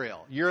of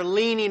Israel. You're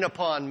leaning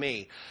upon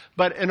me.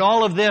 But in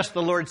all of this,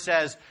 the Lord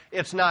says,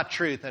 it's not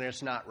truth and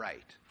it's not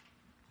right.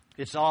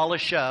 It's all a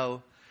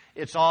show.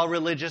 It's all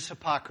religious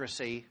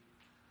hypocrisy.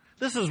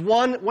 This is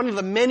one of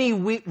the many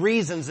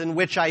reasons in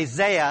which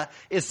Isaiah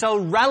is so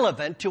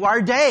relevant to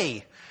our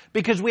day.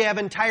 Because we have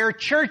entire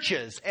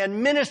churches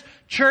and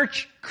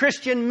church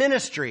Christian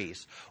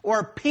ministries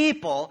or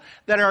people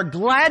that are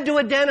glad to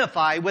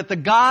identify with the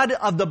God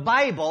of the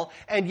Bible,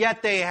 and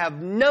yet they have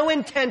no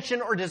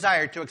intention or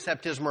desire to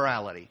accept His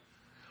morality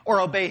or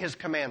obey His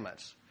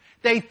commandments.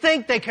 They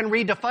think they can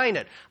redefine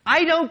it.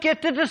 I don't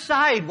get to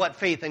decide what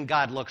faith in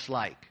God looks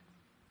like.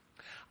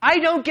 I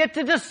don't get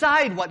to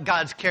decide what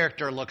God's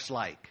character looks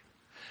like.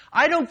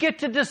 I don't get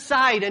to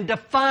decide and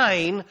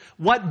define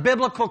what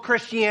biblical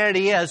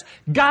Christianity is.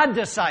 God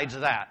decides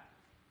that.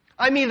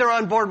 I'm either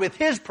on board with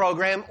His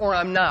program or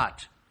I'm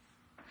not.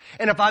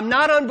 And if I'm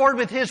not on board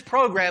with His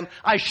program,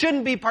 I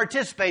shouldn't be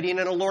participating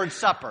in a Lord's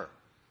Supper.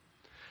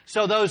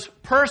 So those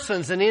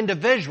persons and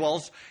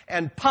individuals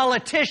and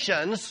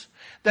politicians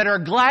that are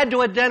glad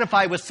to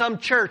identify with some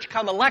church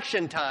come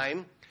election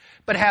time,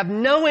 but have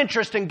no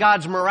interest in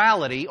God's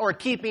morality or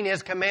keeping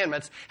His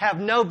commandments,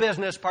 have no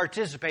business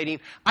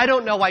participating. I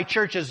don't know why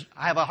churches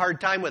have a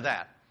hard time with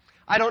that.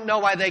 I don't know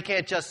why they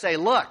can't just say,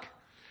 look,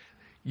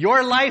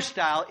 your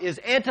lifestyle is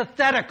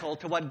antithetical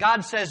to what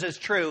God says is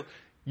true.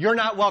 You're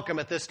not welcome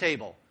at this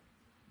table.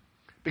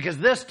 Because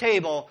this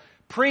table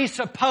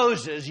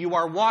presupposes you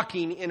are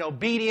walking in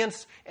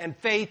obedience and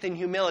faith and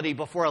humility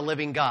before a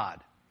living God.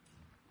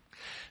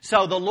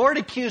 So the Lord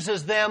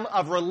accuses them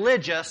of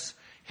religious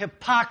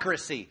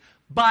hypocrisy.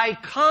 By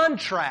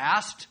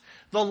contrast,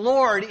 the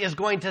Lord is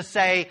going to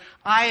say,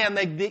 I am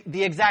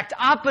the exact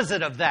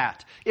opposite of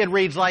that. It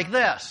reads like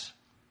this.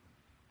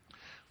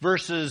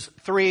 Verses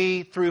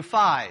 3 through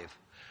 5.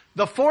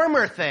 The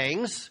former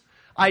things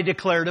I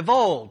declared of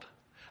old.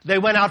 They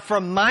went out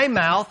from my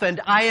mouth and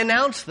I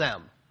announced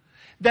them.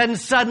 Then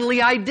suddenly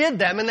I did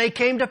them and they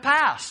came to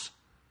pass.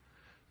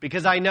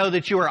 Because I know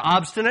that you are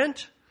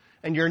obstinate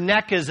and your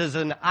neck is as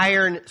an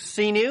iron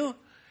sinew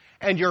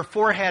and your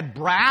forehead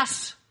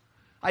brass.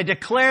 I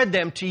declared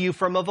them to you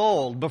from of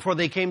old. Before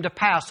they came to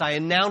pass, I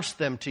announced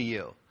them to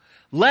you.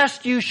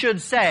 Lest you should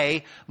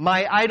say,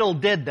 my idol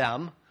did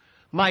them,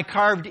 my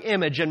carved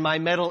image and my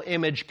metal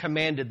image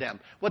commanded them.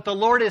 What the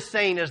Lord is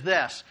saying is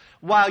this.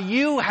 While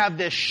you have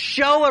this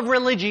show of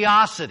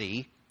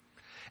religiosity,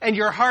 and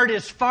your heart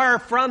is far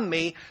from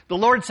me, the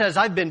Lord says,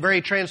 I've been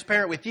very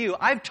transparent with you.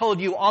 I've told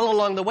you all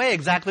along the way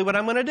exactly what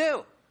I'm going to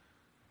do.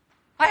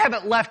 I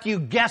haven't left you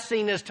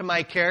guessing as to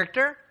my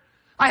character.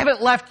 I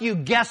haven't left you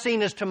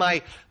guessing as to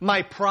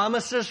my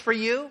promises for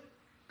you.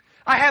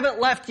 I haven't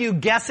left you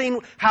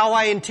guessing how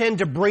I intend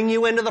to bring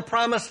you into the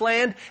promised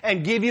land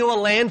and give you a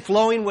land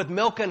flowing with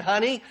milk and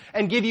honey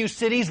and give you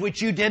cities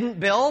which you didn't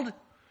build.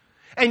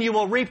 And you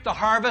will reap the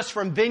harvest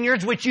from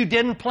vineyards which you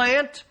didn't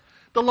plant.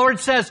 The Lord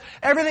says,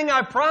 everything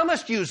I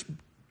promised you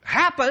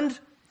happened.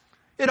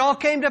 It all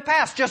came to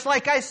pass, just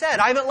like I said.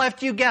 I haven't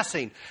left you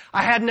guessing.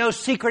 I had no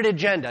secret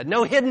agenda,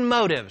 no hidden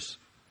motives.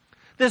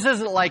 This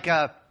isn't like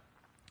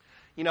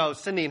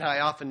Cindy and I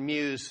often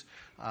muse,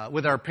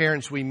 with our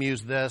parents we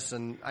muse this,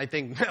 and I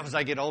think as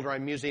I get older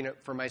I'm musing it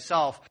for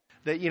myself,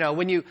 that,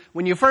 when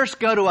you first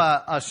go to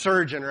a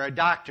surgeon or a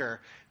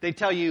doctor, they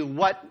tell you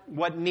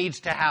what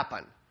needs to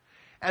happen.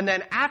 And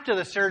then after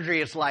the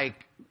surgery, it's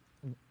like,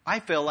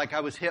 I feel like I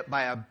was hit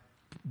by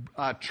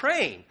a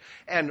train.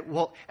 And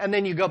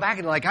then you go back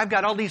and like, I've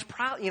got all these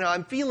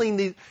I'm feeling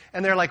these,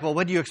 and they're like, well,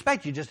 what do you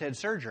expect? You just had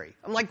surgery.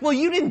 I'm like, well,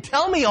 you didn't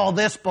tell me all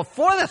this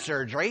before the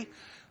surgery,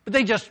 but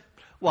because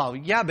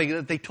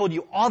they told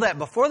you all that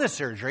before the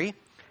surgery,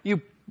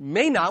 you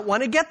may not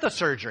want to get the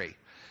surgery.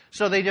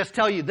 So they just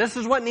tell you, this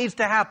is what needs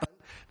to happen.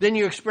 Then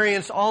you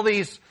experience all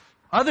these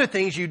other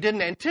things you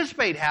didn't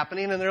anticipate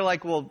happening, and they're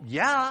like, well,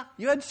 yeah,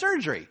 you had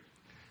surgery.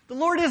 The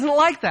Lord isn't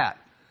like that.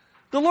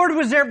 The Lord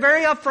was there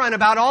very upfront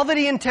about all that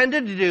He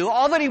intended to do,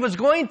 all that He was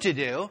going to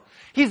do.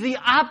 He's the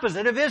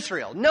opposite of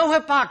Israel. No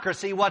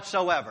hypocrisy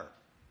whatsoever.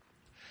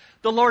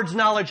 The Lord's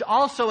knowledge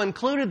also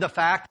included the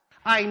fact,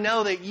 I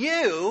know that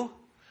you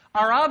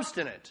are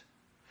obstinate.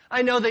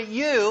 I know that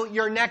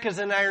your neck is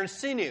an iron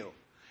sinew,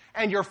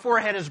 and your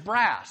forehead is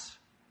brass.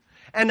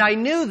 And I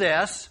knew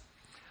this.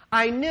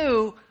 I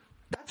knew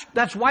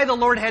that's why the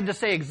Lord had to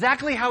say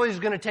exactly how He was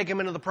going to take them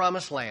into the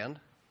promised land,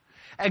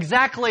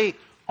 exactly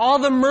all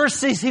the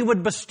mercies He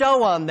would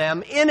bestow on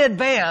them in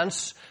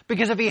advance,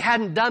 because if He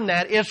hadn't done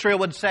that, Israel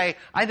would say,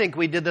 I think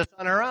we did this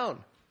on our own.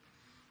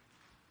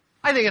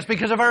 I think it's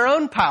because of our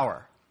own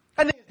power.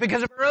 I think it's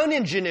because of our own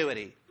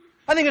ingenuity.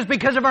 I think it's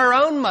because of our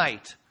own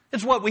might.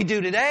 It's what we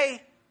do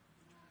today.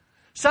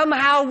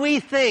 Somehow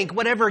we think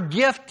whatever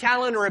gift,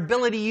 talent, or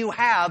ability you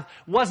have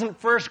wasn't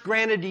first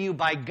granted to you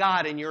by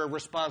God and you're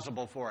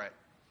responsible for it.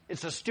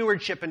 It's a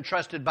stewardship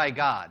entrusted by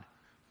God.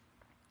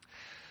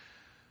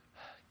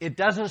 It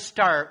doesn't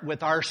start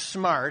with our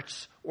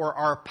smarts or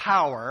our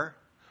power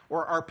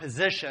or our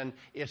position.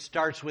 It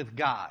starts with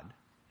God.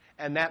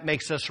 And that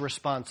makes us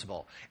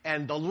responsible.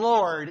 And the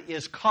Lord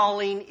is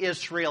calling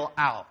Israel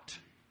out.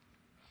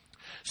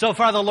 So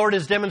far, the Lord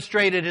has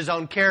demonstrated His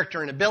own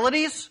character and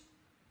abilities.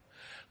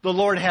 The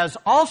Lord has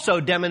also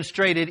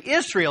demonstrated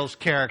Israel's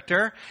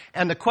character.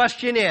 And the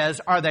question is,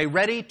 are they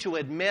ready to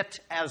admit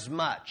as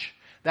much?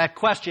 That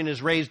question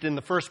is raised in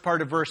the first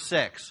part of verse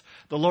 6.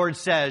 The Lord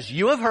says,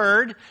 you have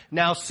heard,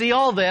 now see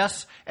all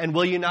this, and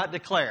will you not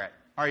declare it?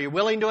 Are you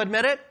willing to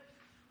admit it?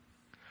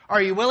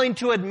 Are you willing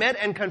to admit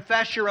and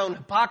confess your own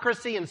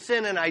hypocrisy and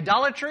sin and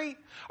idolatry?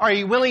 Are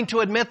you willing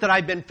to admit that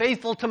I've been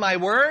faithful to my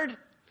word?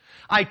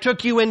 I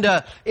took you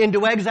into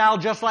exile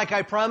just like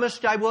I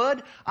promised I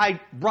would. I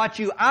brought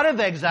you out of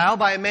exile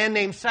by a man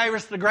named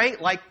Cyrus the Great,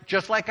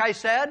 just like I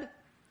said.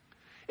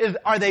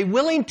 Are they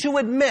willing to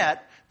admit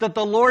that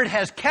the Lord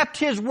has kept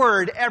His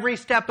word every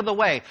step of the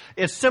way?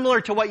 It's similar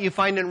to what you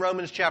find in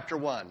Romans chapter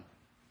 1.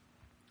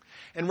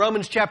 In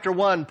Romans chapter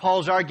 1,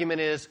 Paul's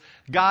argument is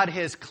God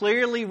has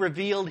clearly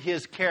revealed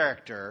His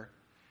character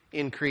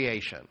in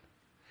creation,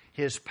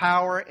 His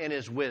power and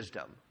His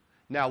wisdom.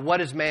 Now,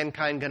 what is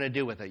mankind going to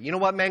do with it? You know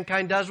what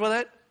mankind does with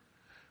it?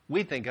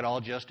 We think it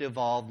all just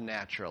evolved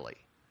naturally.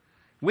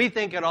 We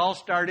think it all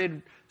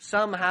started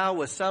somehow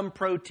with some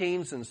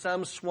proteins and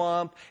some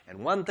swamp,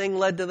 and one thing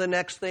led to the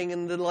next thing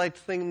and the next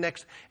thing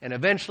next, and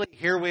eventually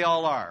here we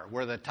all are.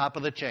 We're the top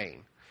of the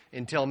chain.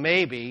 Until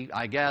maybe,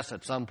 I guess,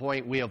 at some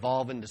point we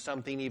evolve into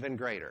something even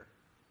greater.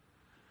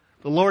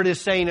 The Lord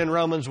is saying in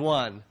Romans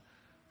 1,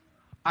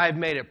 I've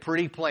made it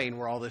pretty plain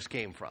where all this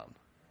came from.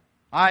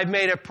 I've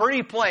made it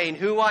pretty plain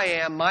who I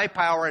am, my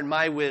power and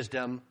my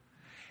wisdom,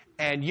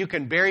 and you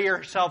can bury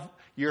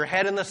your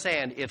head in the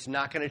sand. It's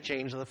not going to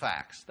change the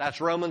facts.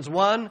 That's Romans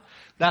 1.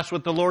 That's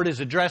what the Lord is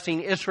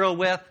addressing Israel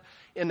with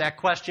in that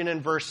question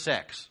in verse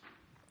 6.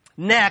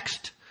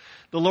 Next,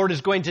 the Lord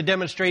is going to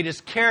demonstrate His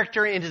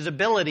character and His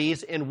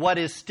abilities in what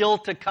is still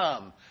to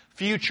come,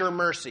 future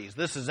mercies.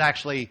 This is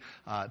actually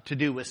to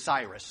do with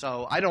Cyrus.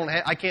 So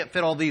I can't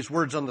fit all these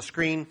words on the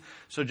screen,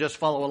 so just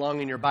follow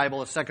along in your Bible.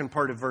 The second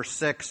part of verse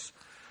 6,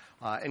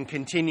 and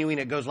continuing,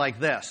 it goes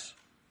like this.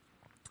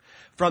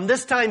 From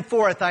this time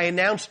forth I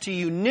announce to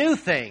you new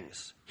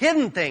things,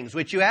 hidden things,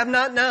 which you have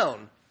not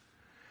known.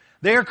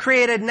 They are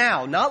created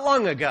now, not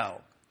long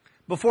ago.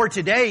 Before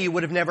today you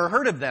would have never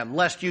heard of them,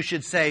 lest you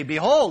should say,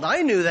 behold,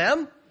 I knew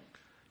them.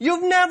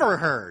 You've never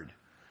heard.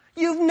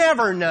 You've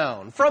never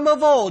known. From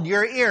of old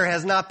your ear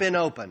has not been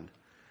opened.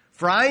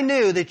 For I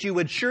knew that you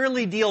would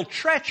surely deal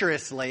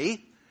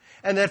treacherously,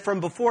 and that from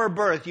before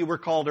birth you were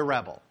called a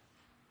rebel.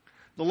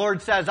 The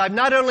Lord says, I've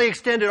not only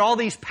extended all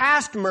these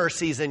past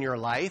mercies in your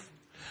life,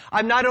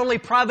 I've not only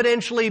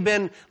providentially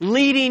been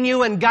leading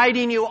you and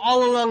guiding you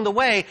all along the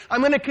way,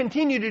 I'm going to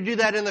continue to do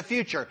that in the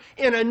future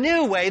in a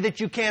new way that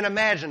you can't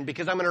imagine,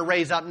 because I'm going to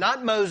raise up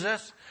not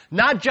Moses,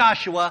 not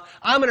Joshua.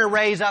 I'm going to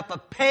raise up a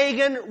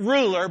pagan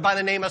ruler by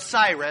the name of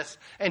Cyrus,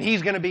 and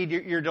he's going to be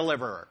your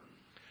deliverer.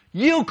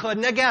 You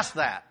couldn't have guessed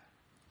that.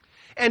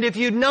 And if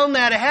you'd known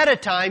that ahead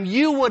of time,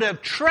 you would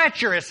have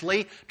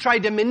treacherously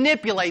tried to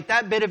manipulate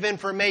that bit of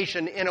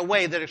information in a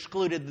way that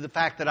excluded the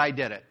fact that I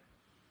did it.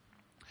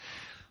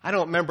 I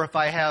don't remember if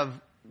I have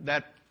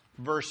that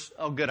verse.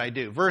 Oh, good, I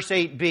do. Verse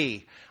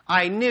 8b.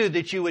 I knew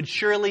that you would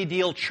surely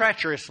deal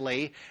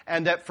treacherously,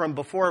 and that from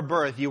before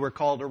birth you were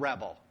called a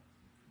rebel.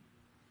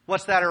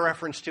 What's that a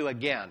reference to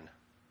again?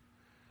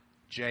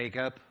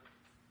 Jacob.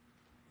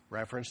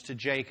 Reference to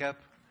Jacob.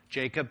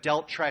 Jacob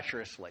dealt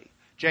treacherously.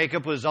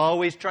 Jacob was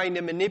always trying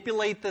to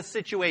manipulate the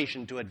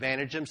situation to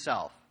advantage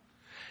himself.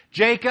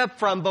 Jacob,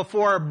 from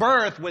before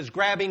birth, was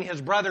grabbing his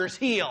brother's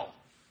heel.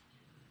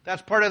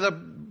 That's part of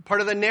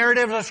the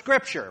narrative of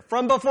Scripture.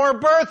 From before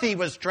birth he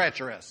was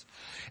treacherous.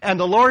 And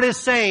the Lord is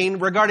saying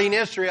regarding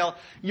Israel,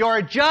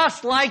 you're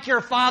just like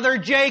your father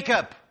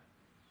Jacob.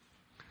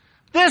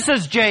 This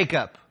is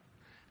Jacob.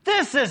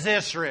 This is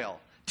Israel.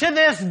 To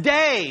this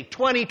day,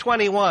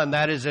 2021,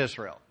 that is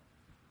Israel.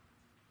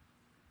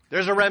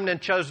 There's a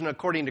remnant chosen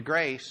according to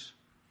grace,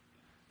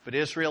 but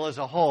Israel as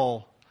a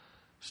whole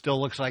still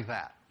looks like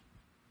that.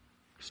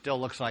 Still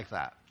looks like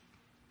that.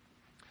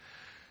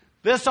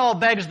 This all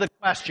begs the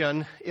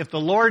question, if the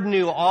Lord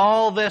knew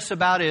all this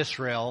about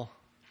Israel,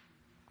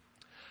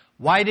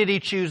 why did He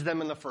choose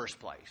them in the first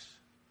place?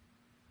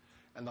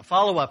 And the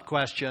follow-up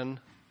question,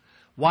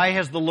 why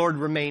has the Lord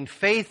remained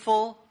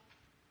faithful?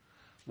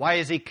 Why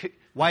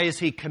is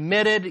He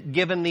committed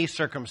given these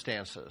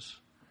circumstances?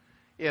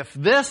 If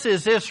this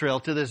is Israel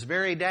to this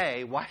very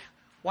day,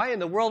 why in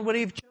the world would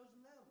He have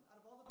chosen them out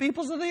of all the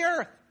peoples of the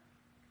earth?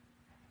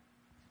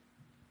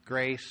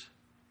 Grace.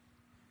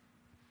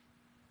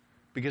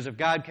 Because if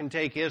God can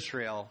take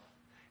Israel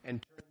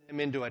and turn them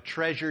into a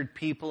treasured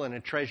people and a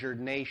treasured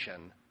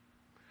nation,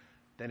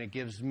 then it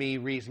gives me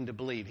reason to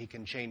believe He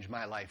can change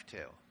my life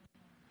too.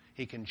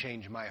 He can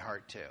change my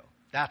heart too.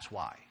 That's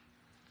why.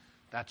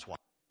 That's why.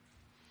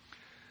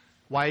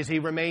 Why has He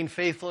remained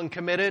faithful and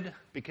committed?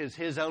 Because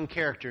His own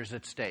character is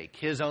at stake.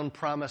 His own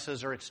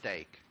promises are at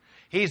stake.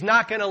 He's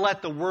not going to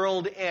let the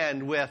world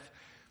end with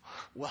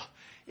Well,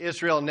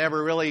 Israel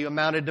never really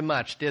amounted to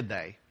much, did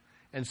they?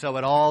 And so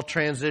it all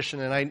transitioned,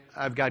 and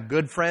I've got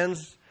good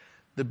friends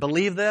that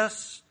believe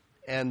this,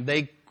 and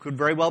they could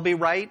very well be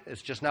right.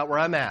 It's just not where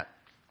I'm at.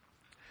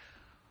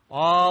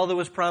 All that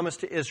was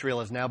promised to Israel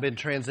has now been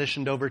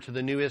transitioned over to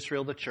the new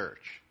Israel, the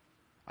church.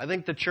 I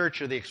think the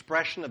church are the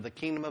expression of the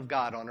kingdom of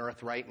God on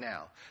earth right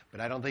now.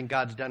 But I don't think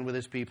God's done with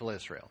his people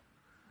Israel.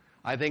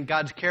 I think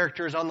God's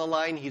character is on the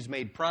line. He's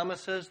made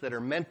promises that are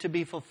meant to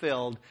be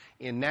fulfilled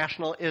in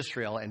national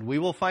Israel. And we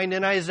will find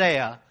in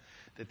Isaiah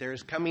that there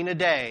is coming a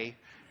day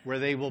where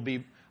they will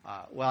be,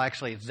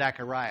 actually it's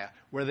Zechariah,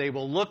 where they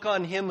will look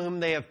on him whom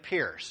they have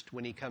pierced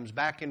when he comes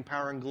back in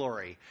power and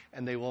glory,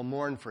 and they will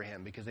mourn for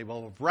him because they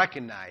will have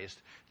recognized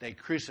they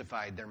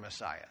crucified their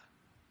Messiah.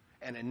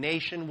 And a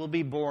nation will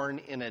be born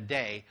in a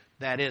day.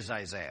 That is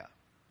Isaiah.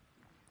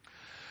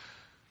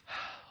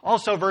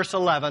 Also, verse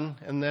 11,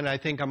 and then I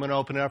think I'm going to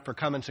open it up for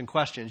comments and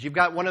questions. You've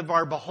got one of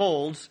our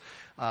beholds.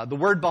 The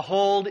word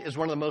behold is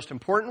one of the most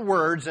important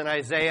words in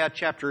Isaiah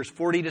chapters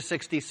 40 to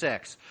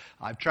 66.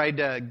 I've tried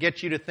to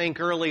get you to think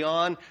early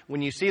on.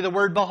 When you see the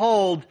word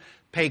behold,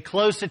 pay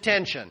close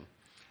attention.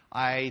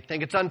 I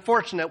think it's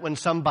unfortunate when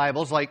some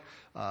Bibles, like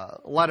a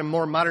lot of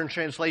more modern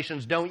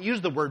translations, don't use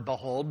the word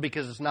behold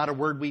because it's not a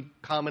word we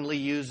commonly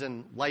use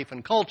in life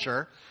and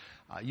culture.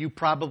 You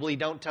probably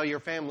don't tell your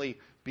family,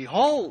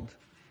 behold,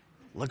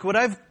 look what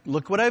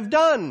I've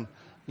done.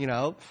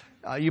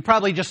 You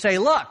probably just say,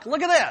 look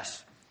at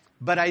this.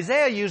 But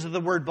Isaiah uses the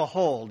word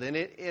behold, and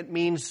it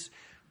means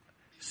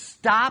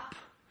stop,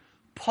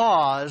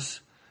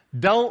 pause,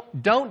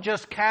 don't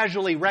just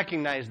casually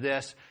recognize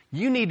this.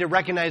 You need to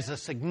recognize the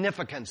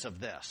significance of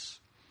this.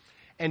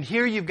 And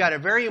here you've got a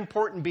very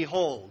important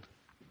behold,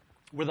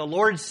 where the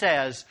Lord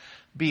says,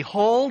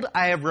 behold,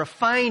 I have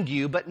refined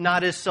you, but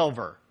not as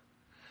silver.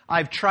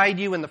 I've tried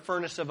you in the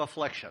furnace of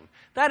affliction.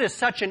 That is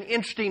such an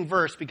interesting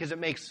verse because it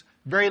makes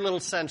very little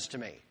sense to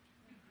me.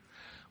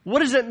 What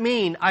does it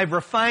mean, I've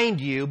refined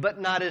you, but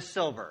not as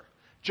silver?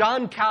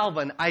 John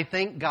Calvin, I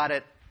think, got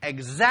it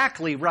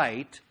exactly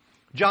right.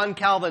 John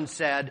Calvin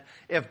said,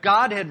 if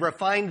God had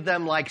refined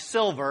them like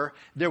silver,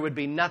 there would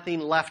be nothing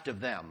left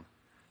of them,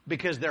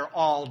 because they're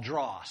all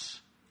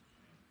dross.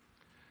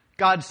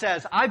 God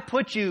says,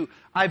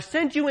 I've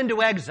sent you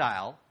into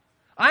exile.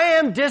 I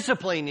am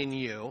disciplining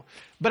you,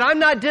 but I'm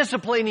not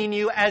disciplining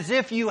you as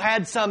if you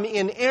had some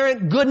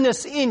inerrant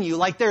goodness in you,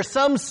 like there's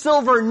some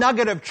silver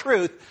nugget of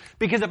truth,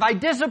 because if I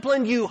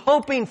disciplined you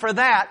hoping for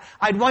that,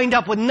 I'd wind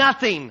up with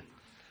nothing.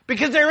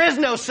 Because there is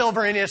no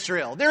silver in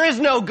Israel. There is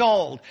no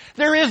gold.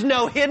 There is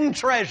no hidden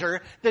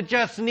treasure that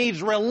just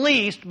needs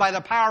released by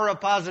the power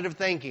of positive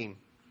thinking.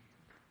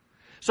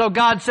 So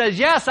God says,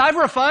 yes, I've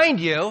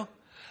refined you.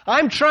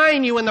 I'm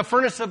trying you in the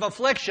furnace of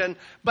affliction,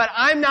 but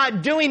I'm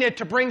not doing it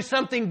to bring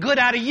something good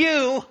out of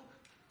you.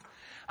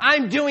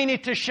 I'm doing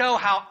it to show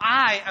how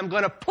I am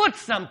going to put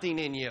something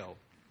in you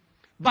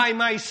by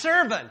my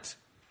servant.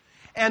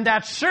 And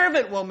that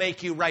servant will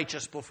make you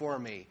righteous before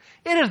me.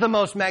 It is the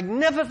most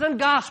magnificent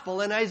gospel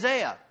in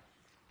Isaiah.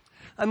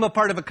 I'm a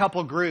part of a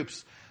couple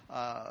groups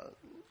on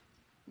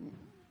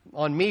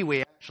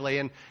MeWe,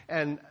 actually,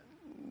 and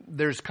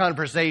there's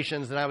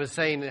conversations, and I was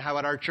saying how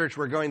at our church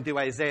we're going through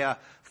Isaiah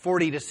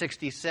 40 to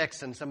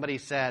 66, and somebody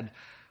said,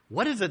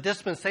 what is a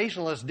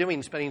dispensationalist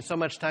doing spending so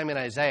much time in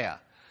Isaiah?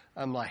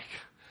 I'm like,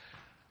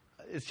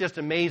 it's just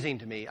amazing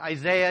to me.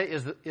 Isaiah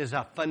is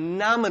a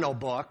phenomenal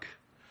book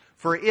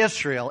for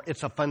Israel.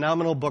 It's a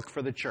phenomenal book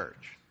for the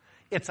church.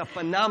 It's a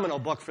phenomenal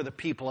book for the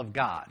people of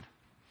God.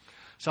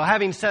 So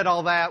having said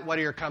all that, what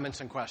are your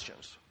comments and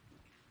questions?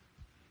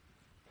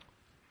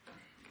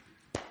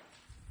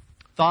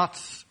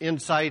 Thoughts,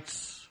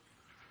 insights?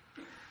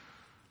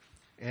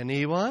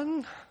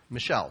 Anyone?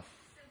 Michelle.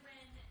 So when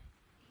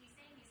he's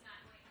saying he's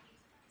not going,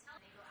 he's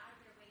telling they go out of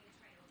their way to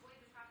try to avoid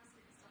the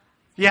prophecy that still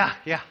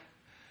happens.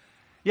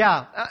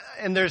 Yeah.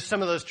 And there's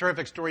some of those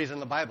terrific stories in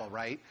the Bible,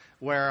 right?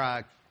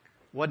 Where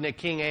wasn't it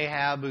King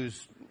Ahab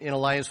who's in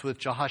alliance with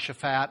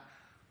Jehoshaphat,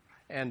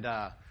 and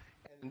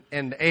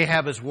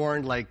Ahab is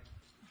warned, like,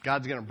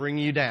 God's going to bring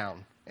you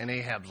down, and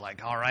Ahab's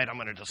like, all right, I'm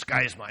going to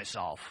disguise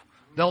myself.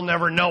 They'll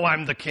never know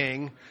I'm the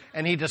king,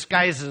 and he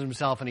disguises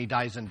himself and he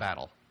dies in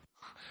battle.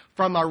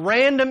 From a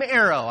random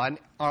arrow, an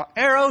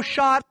arrow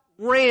shot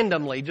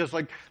randomly, just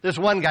like this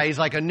one guy, he's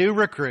like a new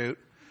recruit.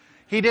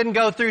 He didn't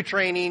go through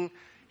training.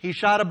 He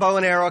shot a bow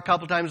and arrow a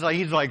couple times.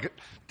 He's like,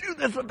 dude,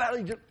 this is a battle.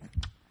 He just,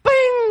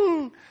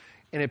 bing!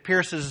 And it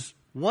pierces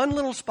one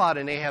little spot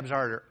in Ahab's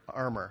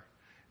armor,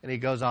 and he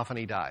goes off and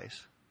he dies,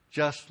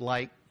 just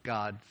like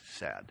God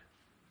said,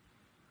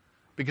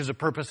 because the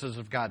purposes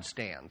of God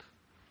stand.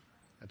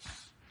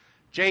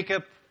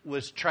 Jacob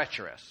was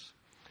treacherous.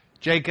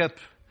 Jacob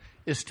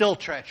is still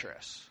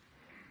treacherous.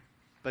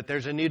 But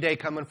there's a new day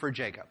coming for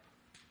Jacob.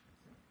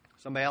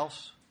 Somebody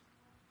else?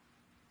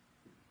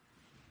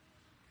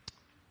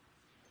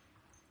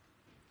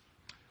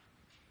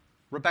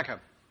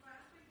 Rebecca.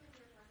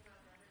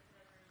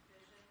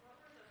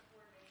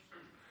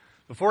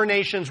 The four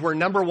nations were,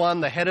 number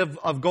one, the head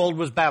of gold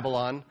was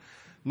Babylon.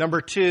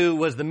 Number two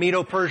was the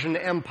Medo-Persian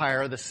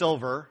Empire, the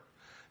silver.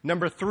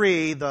 Number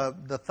 3,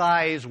 the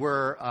thighs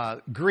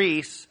were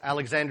Greece,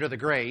 Alexander the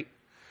Great.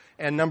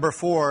 And number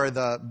 4,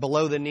 the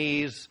below the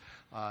knees,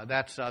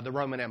 that's the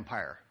Roman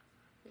Empire.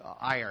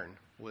 Iron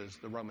was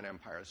the Roman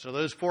Empire. So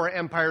those 4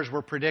 empires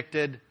were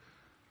predicted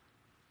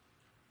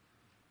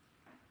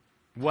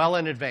well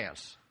in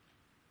advance.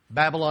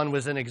 Babylon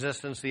was in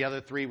existence. The other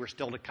 3 were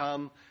still to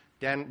come.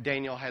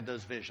 Daniel had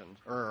those visions,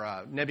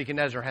 or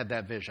Nebuchadnezzar had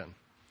that vision.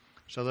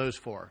 So those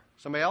 4.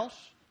 Somebody else?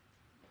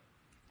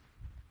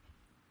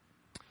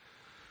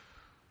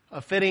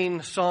 A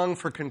fitting song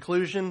for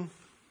conclusion.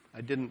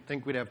 I didn't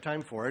think we'd have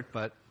time for it,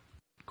 but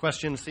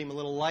questions seem a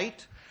little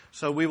light.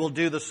 So we will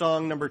do the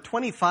song number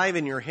 25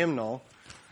 in your hymnal.